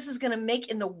difference that this is going to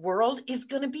make in the world is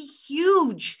going to be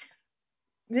huge.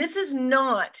 This is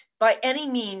not by any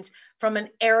means from an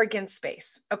arrogant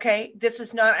space, okay? This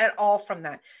is not at all from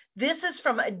that. This is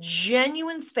from a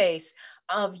genuine space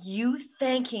of you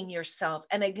thanking yourself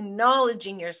and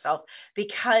acknowledging yourself,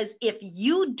 because if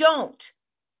you don't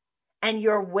and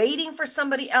you're waiting for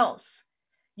somebody else,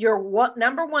 you're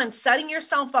number one, setting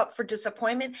yourself up for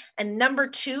disappointment, and number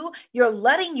two, you're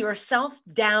letting yourself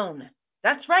down.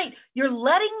 That's right. You're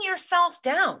letting yourself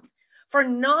down for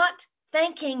not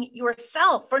thanking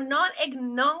yourself, for not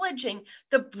acknowledging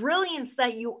the brilliance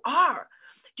that you are.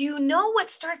 Do you know what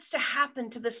starts to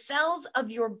happen to the cells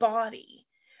of your body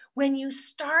when you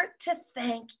start to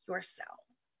thank yourself?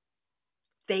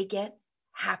 They get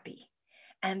happy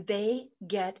and they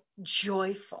get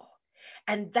joyful.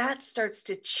 And that starts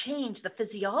to change the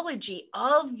physiology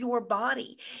of your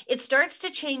body. It starts to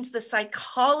change the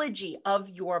psychology of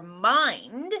your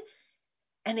mind.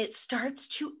 And it starts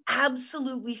to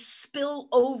absolutely spill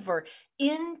over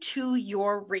into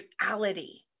your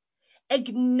reality.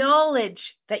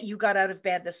 Acknowledge that you got out of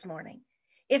bed this morning.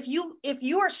 If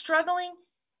you are struggling,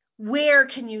 where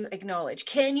can you acknowledge?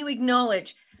 Can you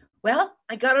acknowledge, well,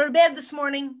 I got out of bed this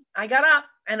morning. I got up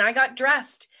and I got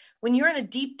dressed. When you're in a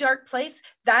deep, dark place,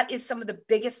 that is some of the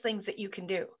biggest things that you can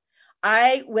do.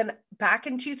 When back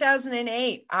in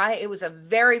 2008, it was a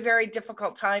very, very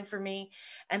difficult time for me.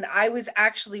 And I was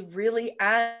actually really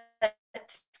at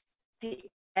the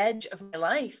edge of my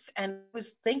life and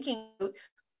was thinking about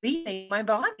leaving my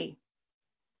body.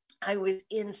 I was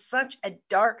in such a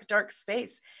dark, dark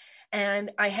space. And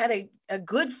I had a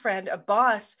good friend, a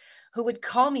boss, who would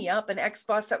call me up, an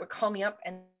ex-boss that would call me up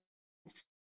and say,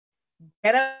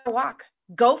 get out a walk,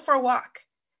 go for a walk.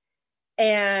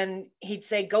 And he'd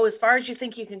say, go as far as you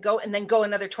think you can go, and then go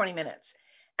another 20 minutes,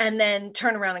 and then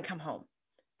turn around and come home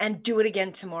and do it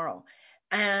again tomorrow.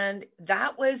 And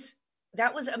that was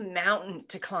a mountain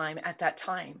to climb at that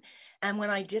time. And when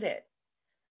I did it,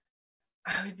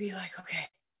 I would be like, okay, I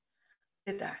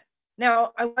did that.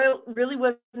 Now, I really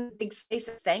wasn't a big space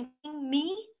of thanking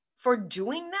me for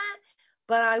doing that,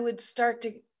 but I would start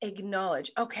to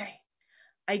acknowledge, okay,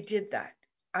 I did that.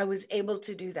 I was able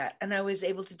to do that. And I was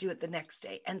able to do it the next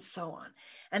day, and so on.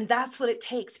 And that's what it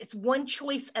takes. It's one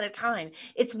choice at a time.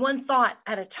 It's one thought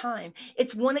at a time.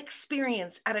 It's one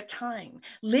experience at a time.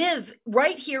 Live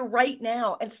right here, right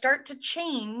now, and start to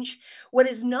change what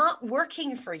is not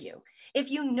working for you. If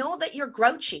you know that you're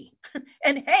grouchy,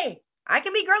 and hey, I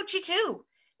can be grouchy too.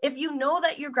 If you know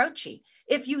that you're grouchy,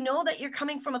 if you know that you're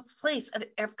coming from a place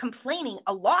of complaining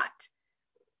a lot,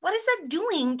 what is that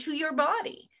doing to your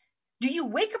body? Do you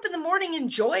wake up in the morning in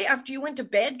joy after you went to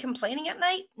bed complaining at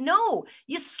night? No,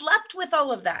 you slept with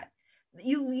all of that.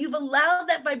 You've allowed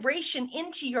that vibration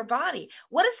into your body.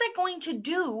 What is that going to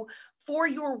do for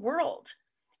your world?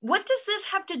 What does this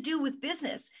have to do with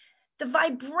business? The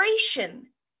vibration,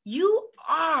 you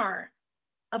are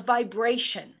a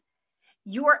vibration.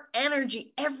 Your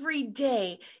energy every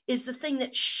day is the thing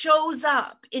that shows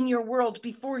up in your world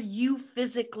before you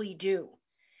physically do.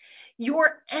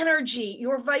 Your energy,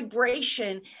 your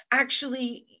vibration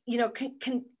actually,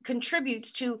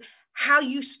 contributes to how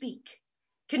you speak,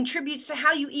 contributes to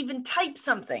how you even type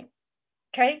something,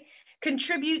 okay?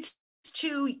 Contributes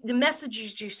to the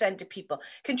messages you send to people,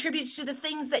 contributes to the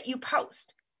things that you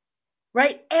post.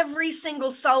 Right? Every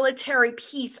single solitary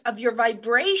piece of your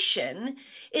vibration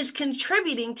is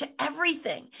contributing to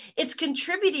everything. It's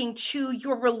contributing to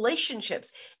your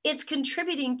relationships. It's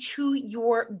contributing to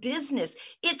your business.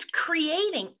 It's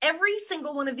creating. Every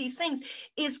single one of these things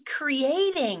is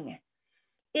creating.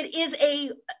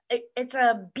 It's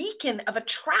a beacon of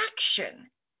attraction.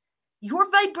 Your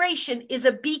vibration is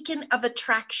a beacon of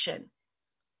attraction.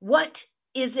 What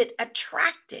is it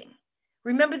attracting?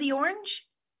 Remember the orange?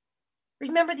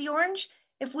 Remember the orange?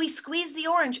 If we squeeze the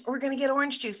orange, we're going to get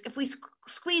orange juice. If we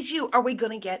squeeze you, are we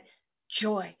going to get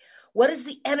joy? What is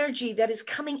the energy that is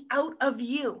coming out of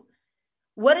you?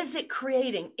 What is it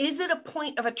creating? Is it a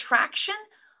point of attraction,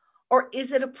 or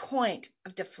is it a point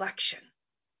of deflection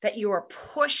that you are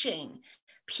pushing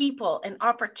people and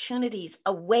opportunities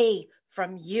away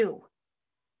from you?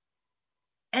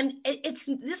 And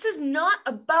this is not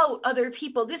about other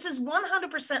people. This is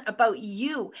 100% about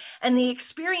you and the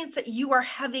experience that you are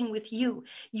having with you.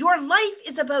 Your life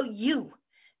is about you.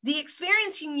 The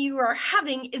experience you are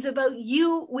having is about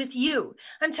you with you.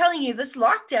 I'm telling you, this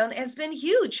lockdown has been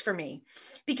huge for me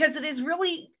because it has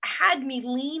really had me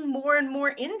lean more and more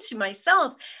into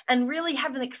myself and really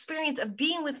have an experience of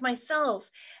being with myself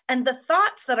and the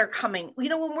thoughts that are coming.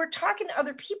 When we're talking to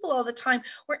other people all the time,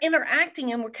 we're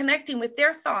interacting and we're connecting with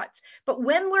their thoughts. But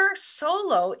when we're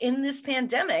solo in this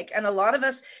pandemic, and a lot of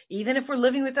us, even if we're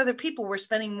living with other people, we're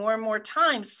spending more and more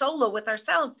time solo with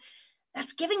ourselves.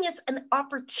 That's giving us an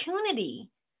opportunity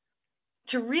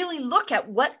to really look at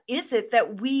what is it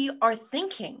that we are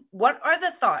thinking? What are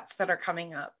the thoughts that are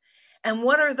coming up? And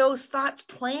what are those thoughts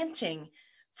planting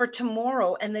for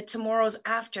tomorrow and the tomorrows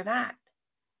after that?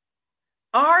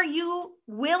 Are you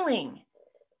willing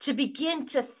to begin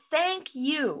to thank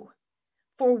you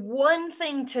for one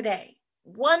thing today,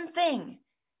 one thing,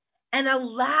 and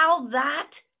allow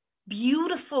that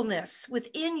beautifulness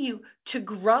within you to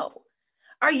grow?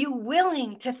 Are you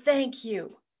willing to thank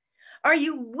you? Are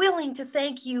you willing to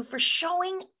thank you for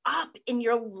showing up in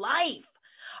your life?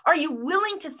 Are you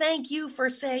willing to thank you for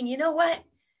saying, you know what?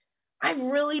 I've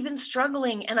really been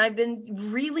struggling and I've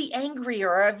been really angry,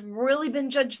 or I've really been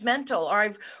judgmental, or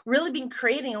I've really been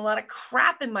creating a lot of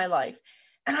crap in my life.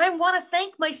 And I want to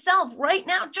thank myself right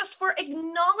now just for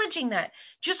acknowledging that,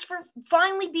 just for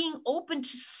finally being open to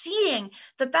seeing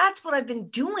that that's what I've been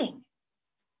doing.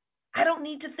 I don't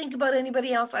need to think about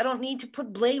anybody else. I don't need to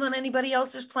put blame on anybody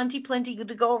else. There's plenty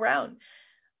to go around.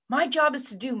 My job is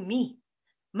to do me.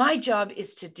 My job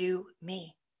is to do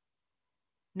me.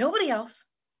 Nobody else.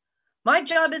 My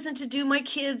job isn't to do my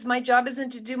kids. My job isn't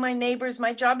to do my neighbors.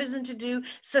 My job isn't to do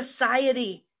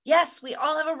society. Yes, we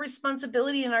all have a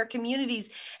responsibility in our communities,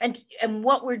 and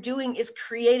what we're doing is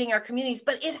creating our communities,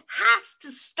 but it has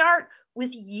to start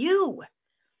with you.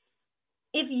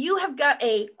 If you have got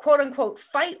a quote unquote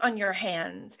fight on your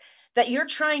hands that you're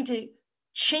trying to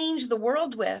change the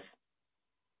world with,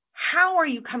 how are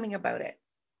you coming about it?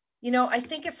 I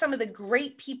think of some of the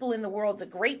great people in the world, the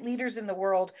great leaders in the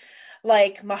world,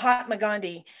 like Mahatma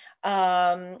Gandhi,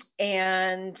 oh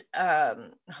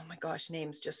my gosh,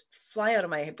 names just fly out of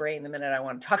my brain the minute I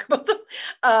want to talk about them.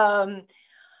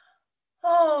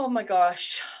 Oh my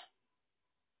gosh,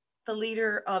 the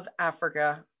leader of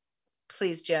Africa.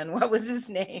 Please, Jen, what was his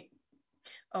name?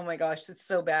 Oh my gosh, that's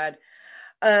so bad.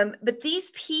 But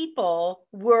these people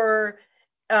were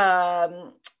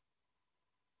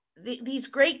these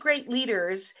great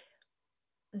leaders.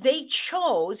 They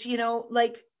chose,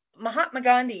 Mahatma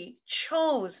Gandhi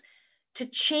chose to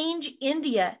change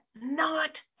India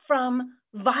not from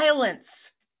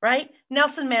violence, right?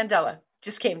 Nelson Mandela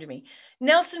just came to me.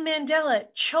 Nelson Mandela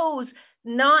chose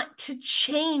not to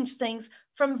change things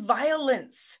from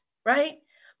violence, right?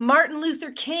 Martin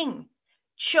Luther King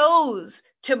chose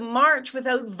to march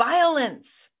without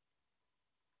violence.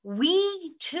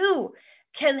 We too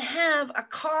can have a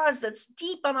cause that's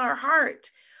deep on our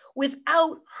heart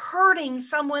without hurting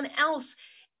someone else.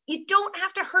 You don't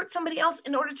have to hurt somebody else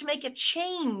in order to make a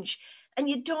change, and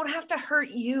you don't have to hurt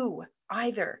you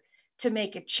either to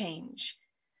make a change.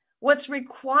 What's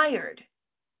required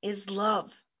is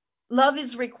love. Love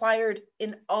is required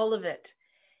in all of it.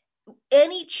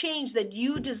 Any change that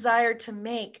you desire to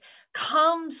make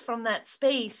comes from that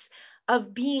space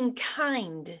of being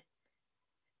kind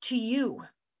to you,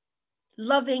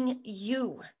 loving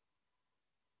you.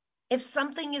 If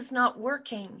something is not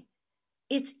working,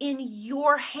 it's in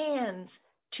your hands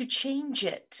to change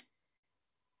it.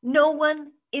 No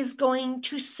one is going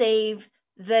to save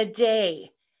the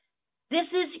day.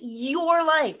 This is your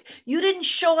life. You didn't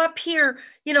show up here,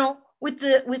 with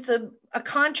a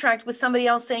contract with somebody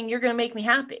else saying you're going to make me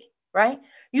happy, right?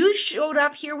 You showed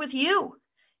up here with you.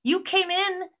 You came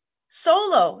in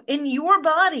solo in your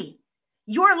body.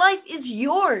 Your life is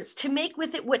yours to make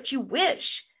with it what you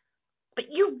wish. But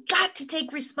you've got to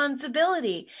take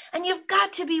responsibility, and you've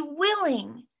got to be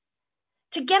willing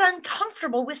to get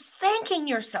uncomfortable with thanking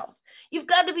yourself. You've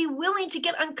got to be willing to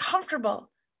get uncomfortable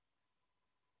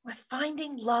with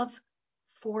finding love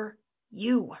for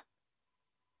you.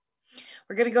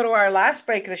 We're going to go to our last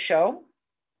break of the show.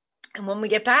 And when we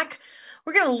get back,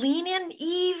 we're going to lean in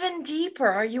even deeper.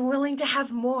 Are you willing to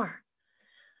have more?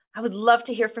 I would love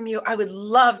to hear from you. I would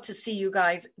love to see you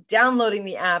guys downloading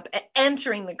the app,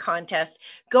 entering the contest.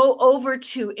 Go over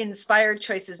to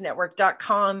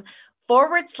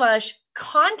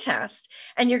inspiredchoicesnetwork.com/contest,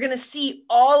 and you're going to see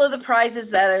all of the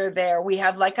prizes that are there. We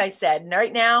have, like I said,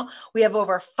 right now, we have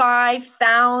over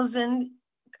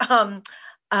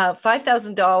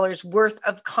 $5,000 worth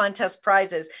of contest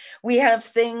prizes. We have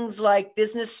things like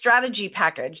business strategy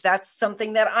package. That's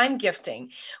something that I'm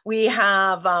gifting. We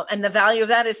have, and the value of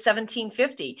that is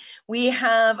 $1,750. We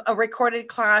have a recorded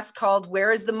class called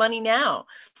Where is the Money Now?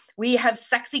 We have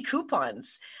sexy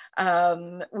coupons.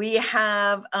 We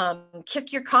have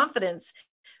Kick Your Confidence,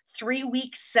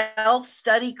 3-week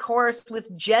self-study course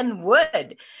with Jen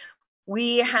Wood.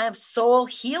 We have soul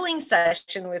healing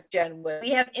session with Jen Wood. We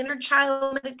have inner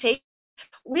child meditation.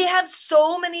 We have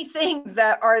so many things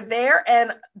that are there,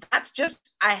 and that's just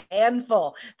a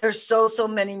handful. There's so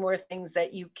many more things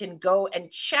that you can go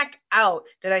and check out.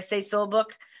 Did I say soul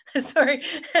book? Sorry.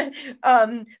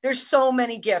 There's so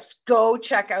many gifts. Go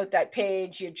check out that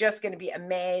page. You're just going to be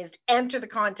amazed. Enter the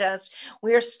contest.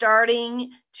 We are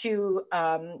starting to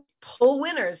pull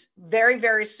winners very,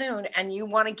 very soon, and you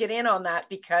want to get in on that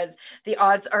because the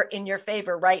odds are in your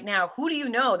favor right now. Who do you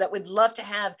know that would love to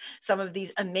have some of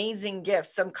these amazing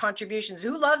gifts, some contributions?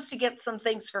 Who loves to get some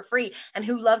things for free, and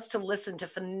who loves to listen to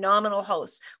phenomenal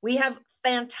hosts? We have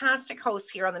fantastic hosts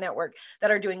here on the network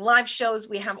that are doing live shows.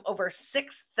 We have over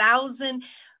 6,000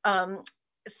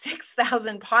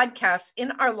 podcasts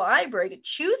in our library to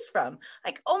choose from.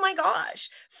 Like, oh my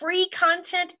gosh, free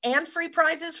content and free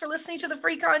prizes for listening to the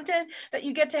free content that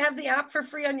you get to have the app for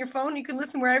free on your phone. You can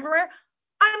listen wherever.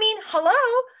 I mean,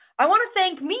 hello, I want to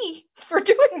thank me for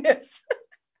doing this.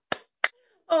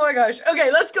 Oh my gosh.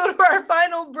 Okay, let's go to our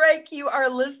final break. You are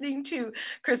listening to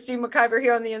Christine McIver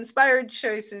here on the Inspired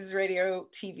Choices Radio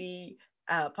TV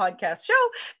podcast show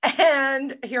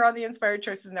and here on the Inspired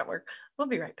Choices Network. We'll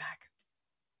be right back.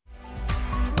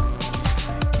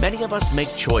 Many of us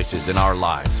make choices in our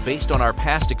lives based on our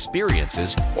past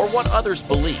experiences or what others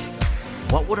believe.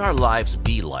 What would our lives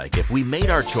be like if we made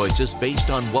our choices based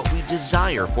on what we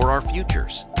desire for our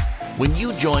futures? When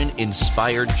you join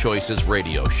Inspired Choices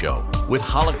Radio Show with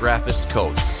holographist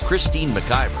coach Christine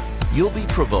McIver, you'll be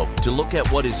provoked to look at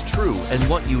what is true and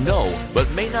what you know but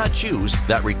may not choose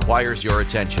that requires your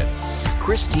attention.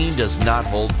 Christine does not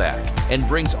hold back and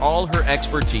brings all her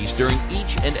expertise during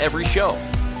each and every show.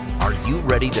 Are you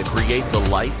ready to create the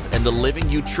life and the living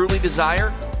you truly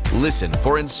desire? Listen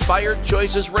for Inspired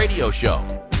Choices Radio Show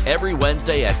every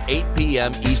Wednesday at 8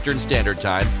 p.m. Eastern Standard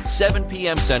Time, 7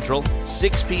 p.m. Central,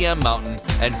 6 p.m. Mountain,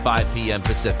 and 5 p.m.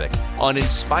 Pacific on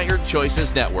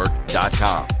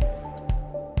InspiredChoicesNetwork.com.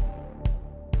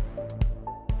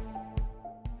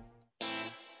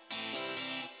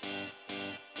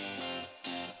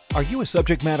 Are you a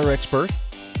subject matter expert?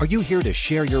 Are you here to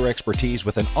share your expertise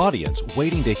with an audience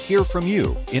waiting to hear from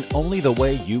you in only the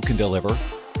way you can deliver?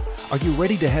 Are you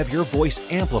ready to have your voice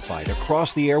amplified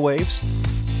across the airwaves?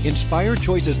 Inspired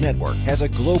Choices Network has a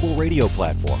global radio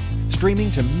platform streaming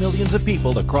to millions of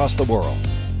people across the world.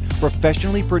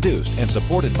 Professionally produced and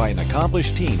supported by an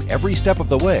accomplished team every step of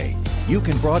the way, you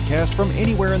can broadcast from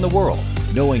anywhere in the world,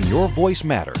 knowing your voice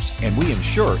matters, and we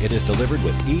ensure it is delivered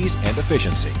with ease and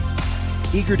efficiency.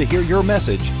 Eager to hear your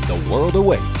message, the world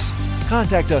awaits.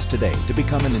 Contact us today to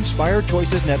become an Inspired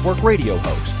Choices Network radio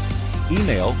host.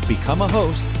 Email become a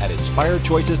host at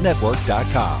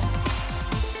inspiredchoicesnetwork.com.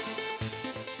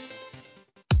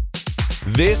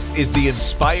 This is the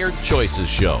Inspired Choices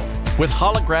Show with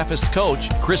holographist coach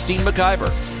Christine McIver.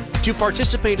 To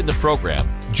participate in the program,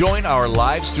 join our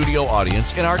live studio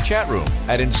audience in our chat room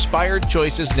at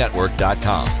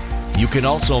inspiredchoicesnetwork.com. You can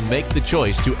also make the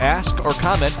choice to ask or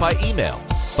comment by email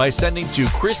by sending to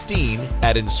Christine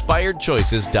at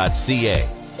inspiredchoices.ca.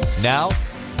 Now,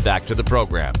 back to the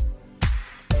program.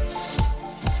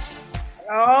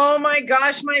 Oh my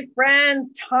gosh, my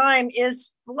friends, time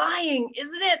is flying,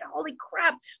 isn't it? Holy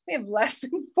crap. We have less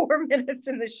than 4 minutes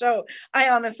in the show. I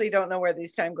honestly don't know where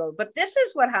these time go, but this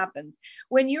is what happens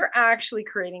when you're actually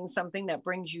creating something that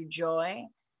brings you joy.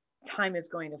 Time is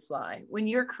going to fly. When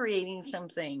you're creating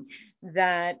something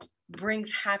that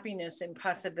brings happiness and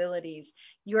possibilities,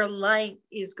 your life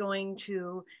is going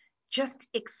to just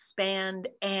expand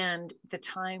and the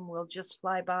time will just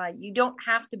fly by. You don't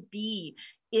have to be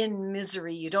in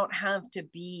misery. You don't have to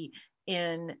be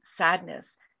in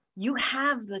sadness. You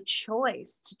have the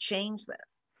choice to change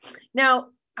this.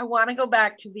 Now, I want to go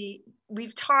back to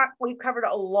we've covered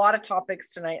a lot of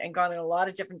topics tonight and gone in a lot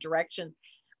of different directions,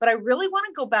 but I really want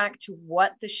to go back to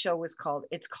what the show was called.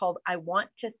 It's called I Want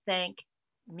to Thank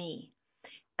Me.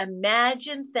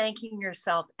 Imagine thanking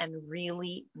yourself and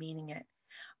really meaning it.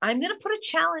 I'm going to put a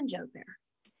challenge out there.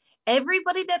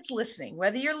 Everybody that's listening,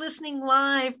 whether you're listening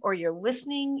live or you're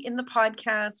listening in the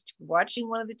podcast, watching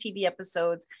one of the TV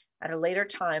episodes at a later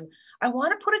time, I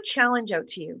want to put a challenge out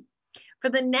to you. For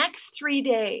the next 3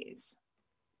 days,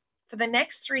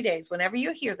 whenever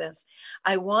you hear this,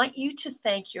 I want you to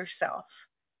thank yourself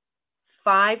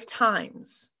 5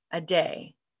 times a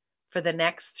day for the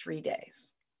next 3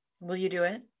 days. Will you do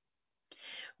it?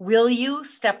 Will you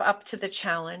step up to the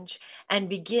challenge and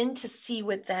begin to see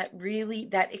what that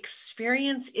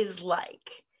experience is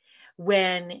like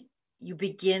when you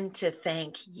begin to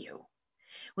thank you,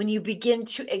 when you begin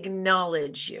to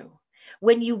acknowledge you,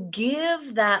 when you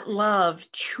give that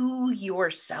love to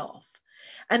yourself?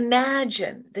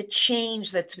 Imagine the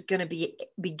change that's going to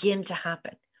begin to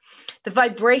happen. The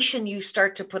vibration you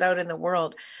start to put out in the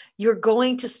world, you're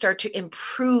going to start to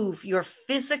improve your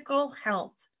physical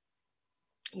health,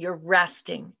 your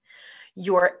resting,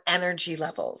 your energy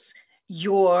levels,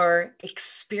 your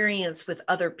experience with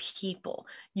other people,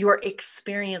 your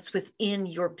experience within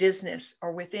your business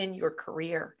or within your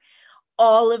career.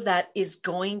 All of that is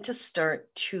going to start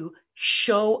to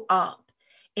show up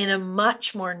in a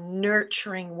much more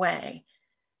nurturing way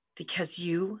because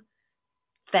you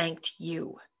thanked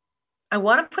you. I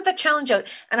want to put that challenge out,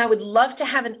 and I would love to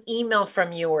have an email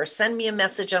from you or send me a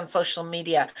message on social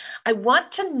media. I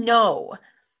want to know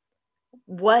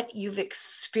what you've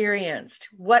experienced,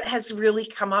 what has really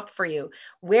come up for you.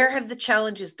 Where have the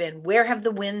challenges been? Where have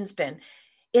the wins been?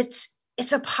 It's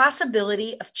a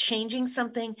possibility of changing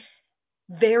something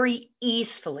very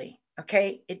easily,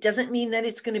 okay? It doesn't mean that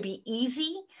it's going to be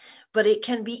easy, but it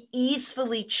can be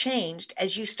easily changed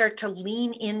as you start to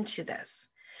lean into this.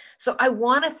 So I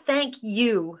want to thank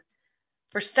you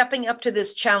for stepping up to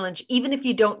this challenge, even if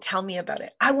you don't tell me about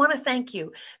it. I want to thank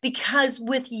you because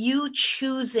with you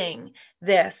choosing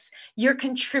this, you're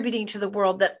contributing to the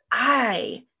world that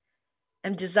I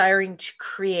am desiring to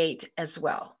create as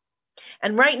well.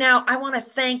 And right now, I want to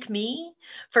thank me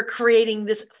for creating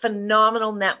this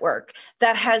phenomenal network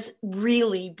that has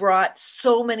really brought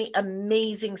so many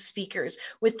amazing speakers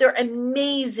with their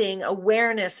amazing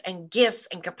awareness and gifts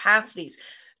and capacities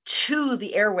to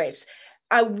the airwaves.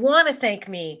 I want to thank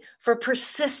me for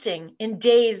persisting in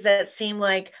days that seem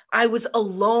like I was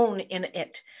alone in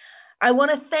it. I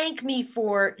want to thank me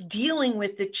for dealing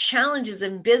with the challenges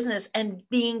in business and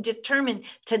being determined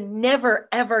to never,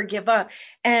 ever give up.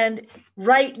 And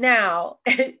right now,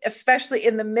 especially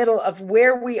in the middle of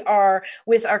where we are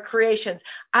with our creations,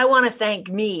 I want to thank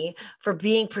me for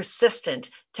being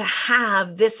persistent to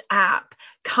have this app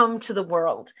come to the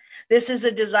world. This is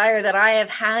a desire that I have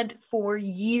had for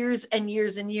years and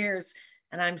years and years,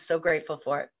 and I'm so grateful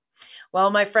for it.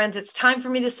 Well, my friends, it's time for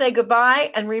me to say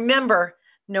goodbye. And remember,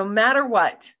 no matter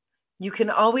what, you can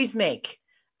always make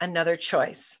another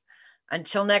choice.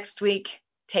 Until next week,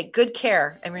 take good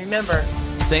care. And remember,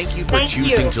 Thank you for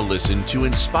choosing to listen to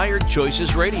Inspired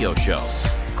Choices Radio Show.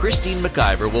 Christine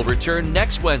McIver will return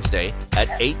next Wednesday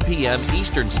at 8 p.m.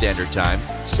 Eastern Standard Time,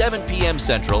 7 p.m.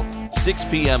 Central, 6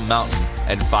 p.m. Mountain,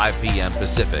 and 5 p.m.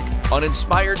 Pacific on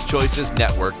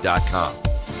InspiredChoicesNetwork.com.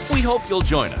 We hope you'll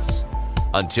join us.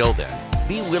 Until then,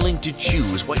 be willing to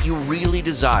choose what you really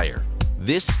desire.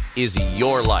 This is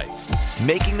your life,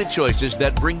 making the choices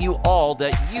that bring you all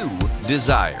that you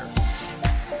desire.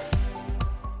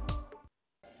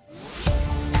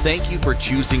 Thank you for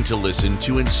choosing to listen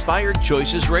to Inspired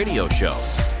Choices Radio Show.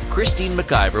 Christine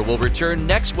McIver will return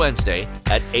next Wednesday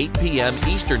at 8 p.m.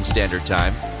 Eastern Standard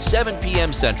Time, 7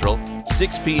 p.m. Central,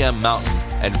 6 p.m. Mountain,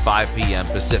 and 5 p.m.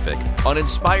 Pacific on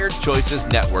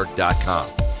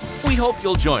InspiredChoicesNetwork.com. We hope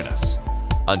you'll join us.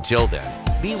 Until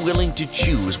then, be willing to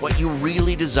choose what you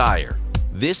really desire.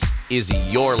 This is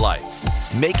your life,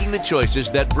 making the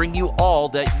choices that bring you all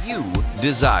that you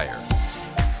desire.